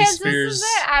your Britney Because Spears this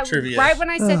is it. trivia. Right when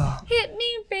I said, Ugh. hit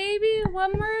me, baby,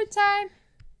 one more time.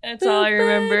 That's all I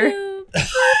remember.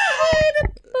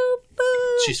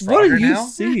 She's What are Frogger you now?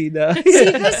 singing? See,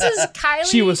 this is Kylie.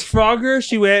 She was Frogger.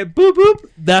 She went boop boop.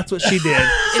 That's what she did.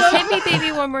 Is Hit Me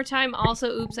Baby One More Time also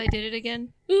Oops, I Did It Again?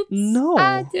 Oops, No.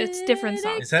 I did It's different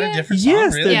songs. Is that a again. different song?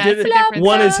 Yes, really? they Yeah, did it's it. a different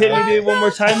One song. is "Hit Me Baby One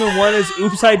More Time" and one is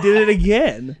 "Oops, I Did It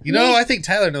Again." You know, I think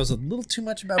Tyler knows a little too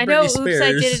much about I know Britney Oops, Spears.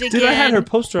 I Did It Again. Dude, I had her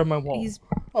poster on my wall. He's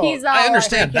Oh, He's I all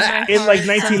understand breaking that. my In like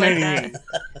heart, something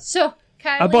 1998. So,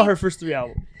 Kylie, I bought her first 3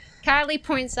 albums. Kylie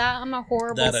points out I'm a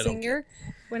horrible That I don't singer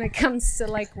when it comes to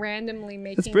like randomly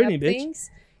making Britney, up bitch.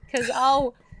 things. Because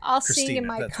I'll I'll sing in Christina,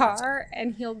 my that's what it's car,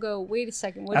 and he'll go, "Wait a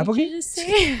second, what Applegate? did you just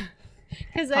say?"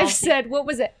 Because I've said, what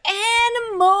was it?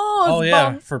 Animals. Oh yeah,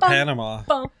 Bum, for bum, Panama.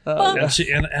 bum, Oh, bum. yeah.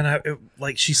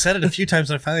 And she said it a few times,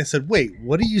 and I finally said, "Wait,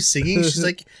 what are you singing?" She's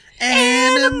like,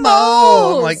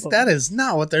 "Animal." I'm like, that is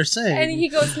not what they're saying. And he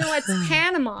goes, "No, it's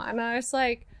Panama." And I was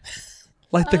like,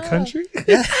 Like the country?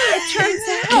 "It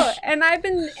turns out." And I've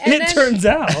been. And It then, turns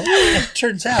out. It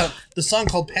turns out the song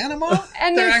called Panama,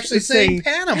 And they're there's- actually It's saying saying-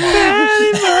 Panama.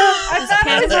 I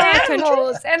thought it was Panama a country?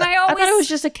 animals, and I I always. thought it was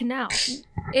just a canal.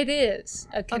 It is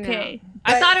a canal. Okay.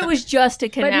 I thought it was just a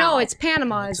canal. But no, it's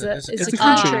Panama is a, It's is It's a a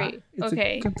country. country. It's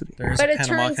Okay. a country. There's But a it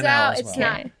Panama turns Canal out as it's well.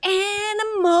 not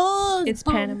animals. It's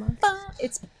Bum, Panama. bum.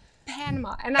 It's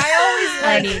Panama. And I always I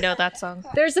like. didn't even know that song.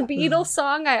 There's a Beatles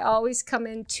song. I always come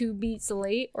in 2 beats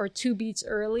late or 2 beats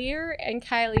earlier, and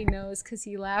Kylie knows because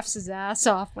he laughs his ass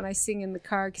off when I sing in the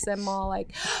car because I'm all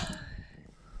like,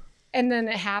 and then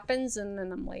it happens, and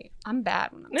then I'm late. I'm bad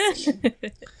when I'm singing.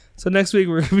 So next week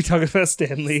we're going to be talking about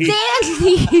Stan Lee.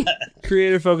 Stanley!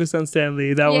 Creator focus on Stan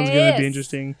Lee. That one's going to be Yes.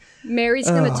 interesting. Mary's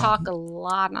gonna talk a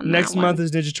lot on Next that month one.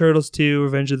 is Ninja Turtles 2,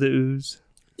 Revenge of the Ooze.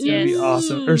 It's going to be Yes.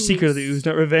 awesome. Or Secret of the Ooze,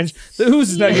 not Revenge. The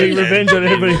Ooze is not getting revenge on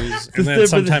anybody. And then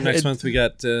sometime next month we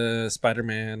got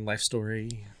Spider-Man Life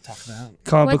Story. Talk about.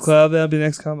 Comic Book What's- Club, that'll be the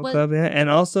next Comic what- Club, yeah. And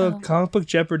also, Oh. Comic Book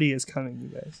Jeopardy is coming, you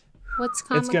guys. What's It's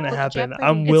going to Comic Book happen. Jeopardy?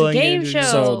 I'm It's a willing game to do show.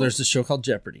 this. So there's a show called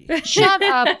Jeopardy. Shut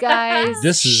up, guys.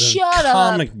 This is Shut a up.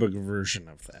 comic book version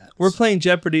of that. We're playing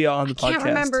Jeopardy on the I can't podcast.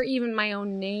 remember even my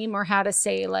own name or how to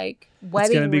say like gonna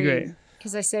wedding be ring. great.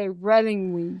 Because I say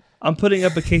wedding ring. I'm putting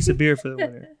up a case of beer for the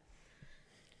winner.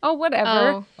 Oh, whatever.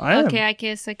 Oh, I am. okay. I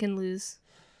guess I can lose.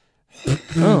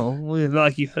 Oh, well, not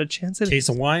like you had a chance at it. Case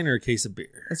of wine or a case of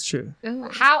beer? That's true. Oh.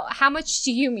 How much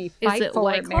do you me Is fight it for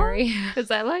White it, Claw? Mary?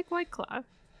 Because I like White Claw.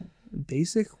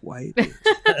 Basic white.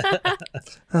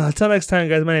 Until next time,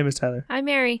 guys. My name is Tyler. Hi,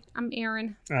 Mary. I'm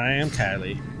Aaron. I am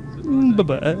Kylie. Bye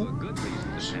bye. Good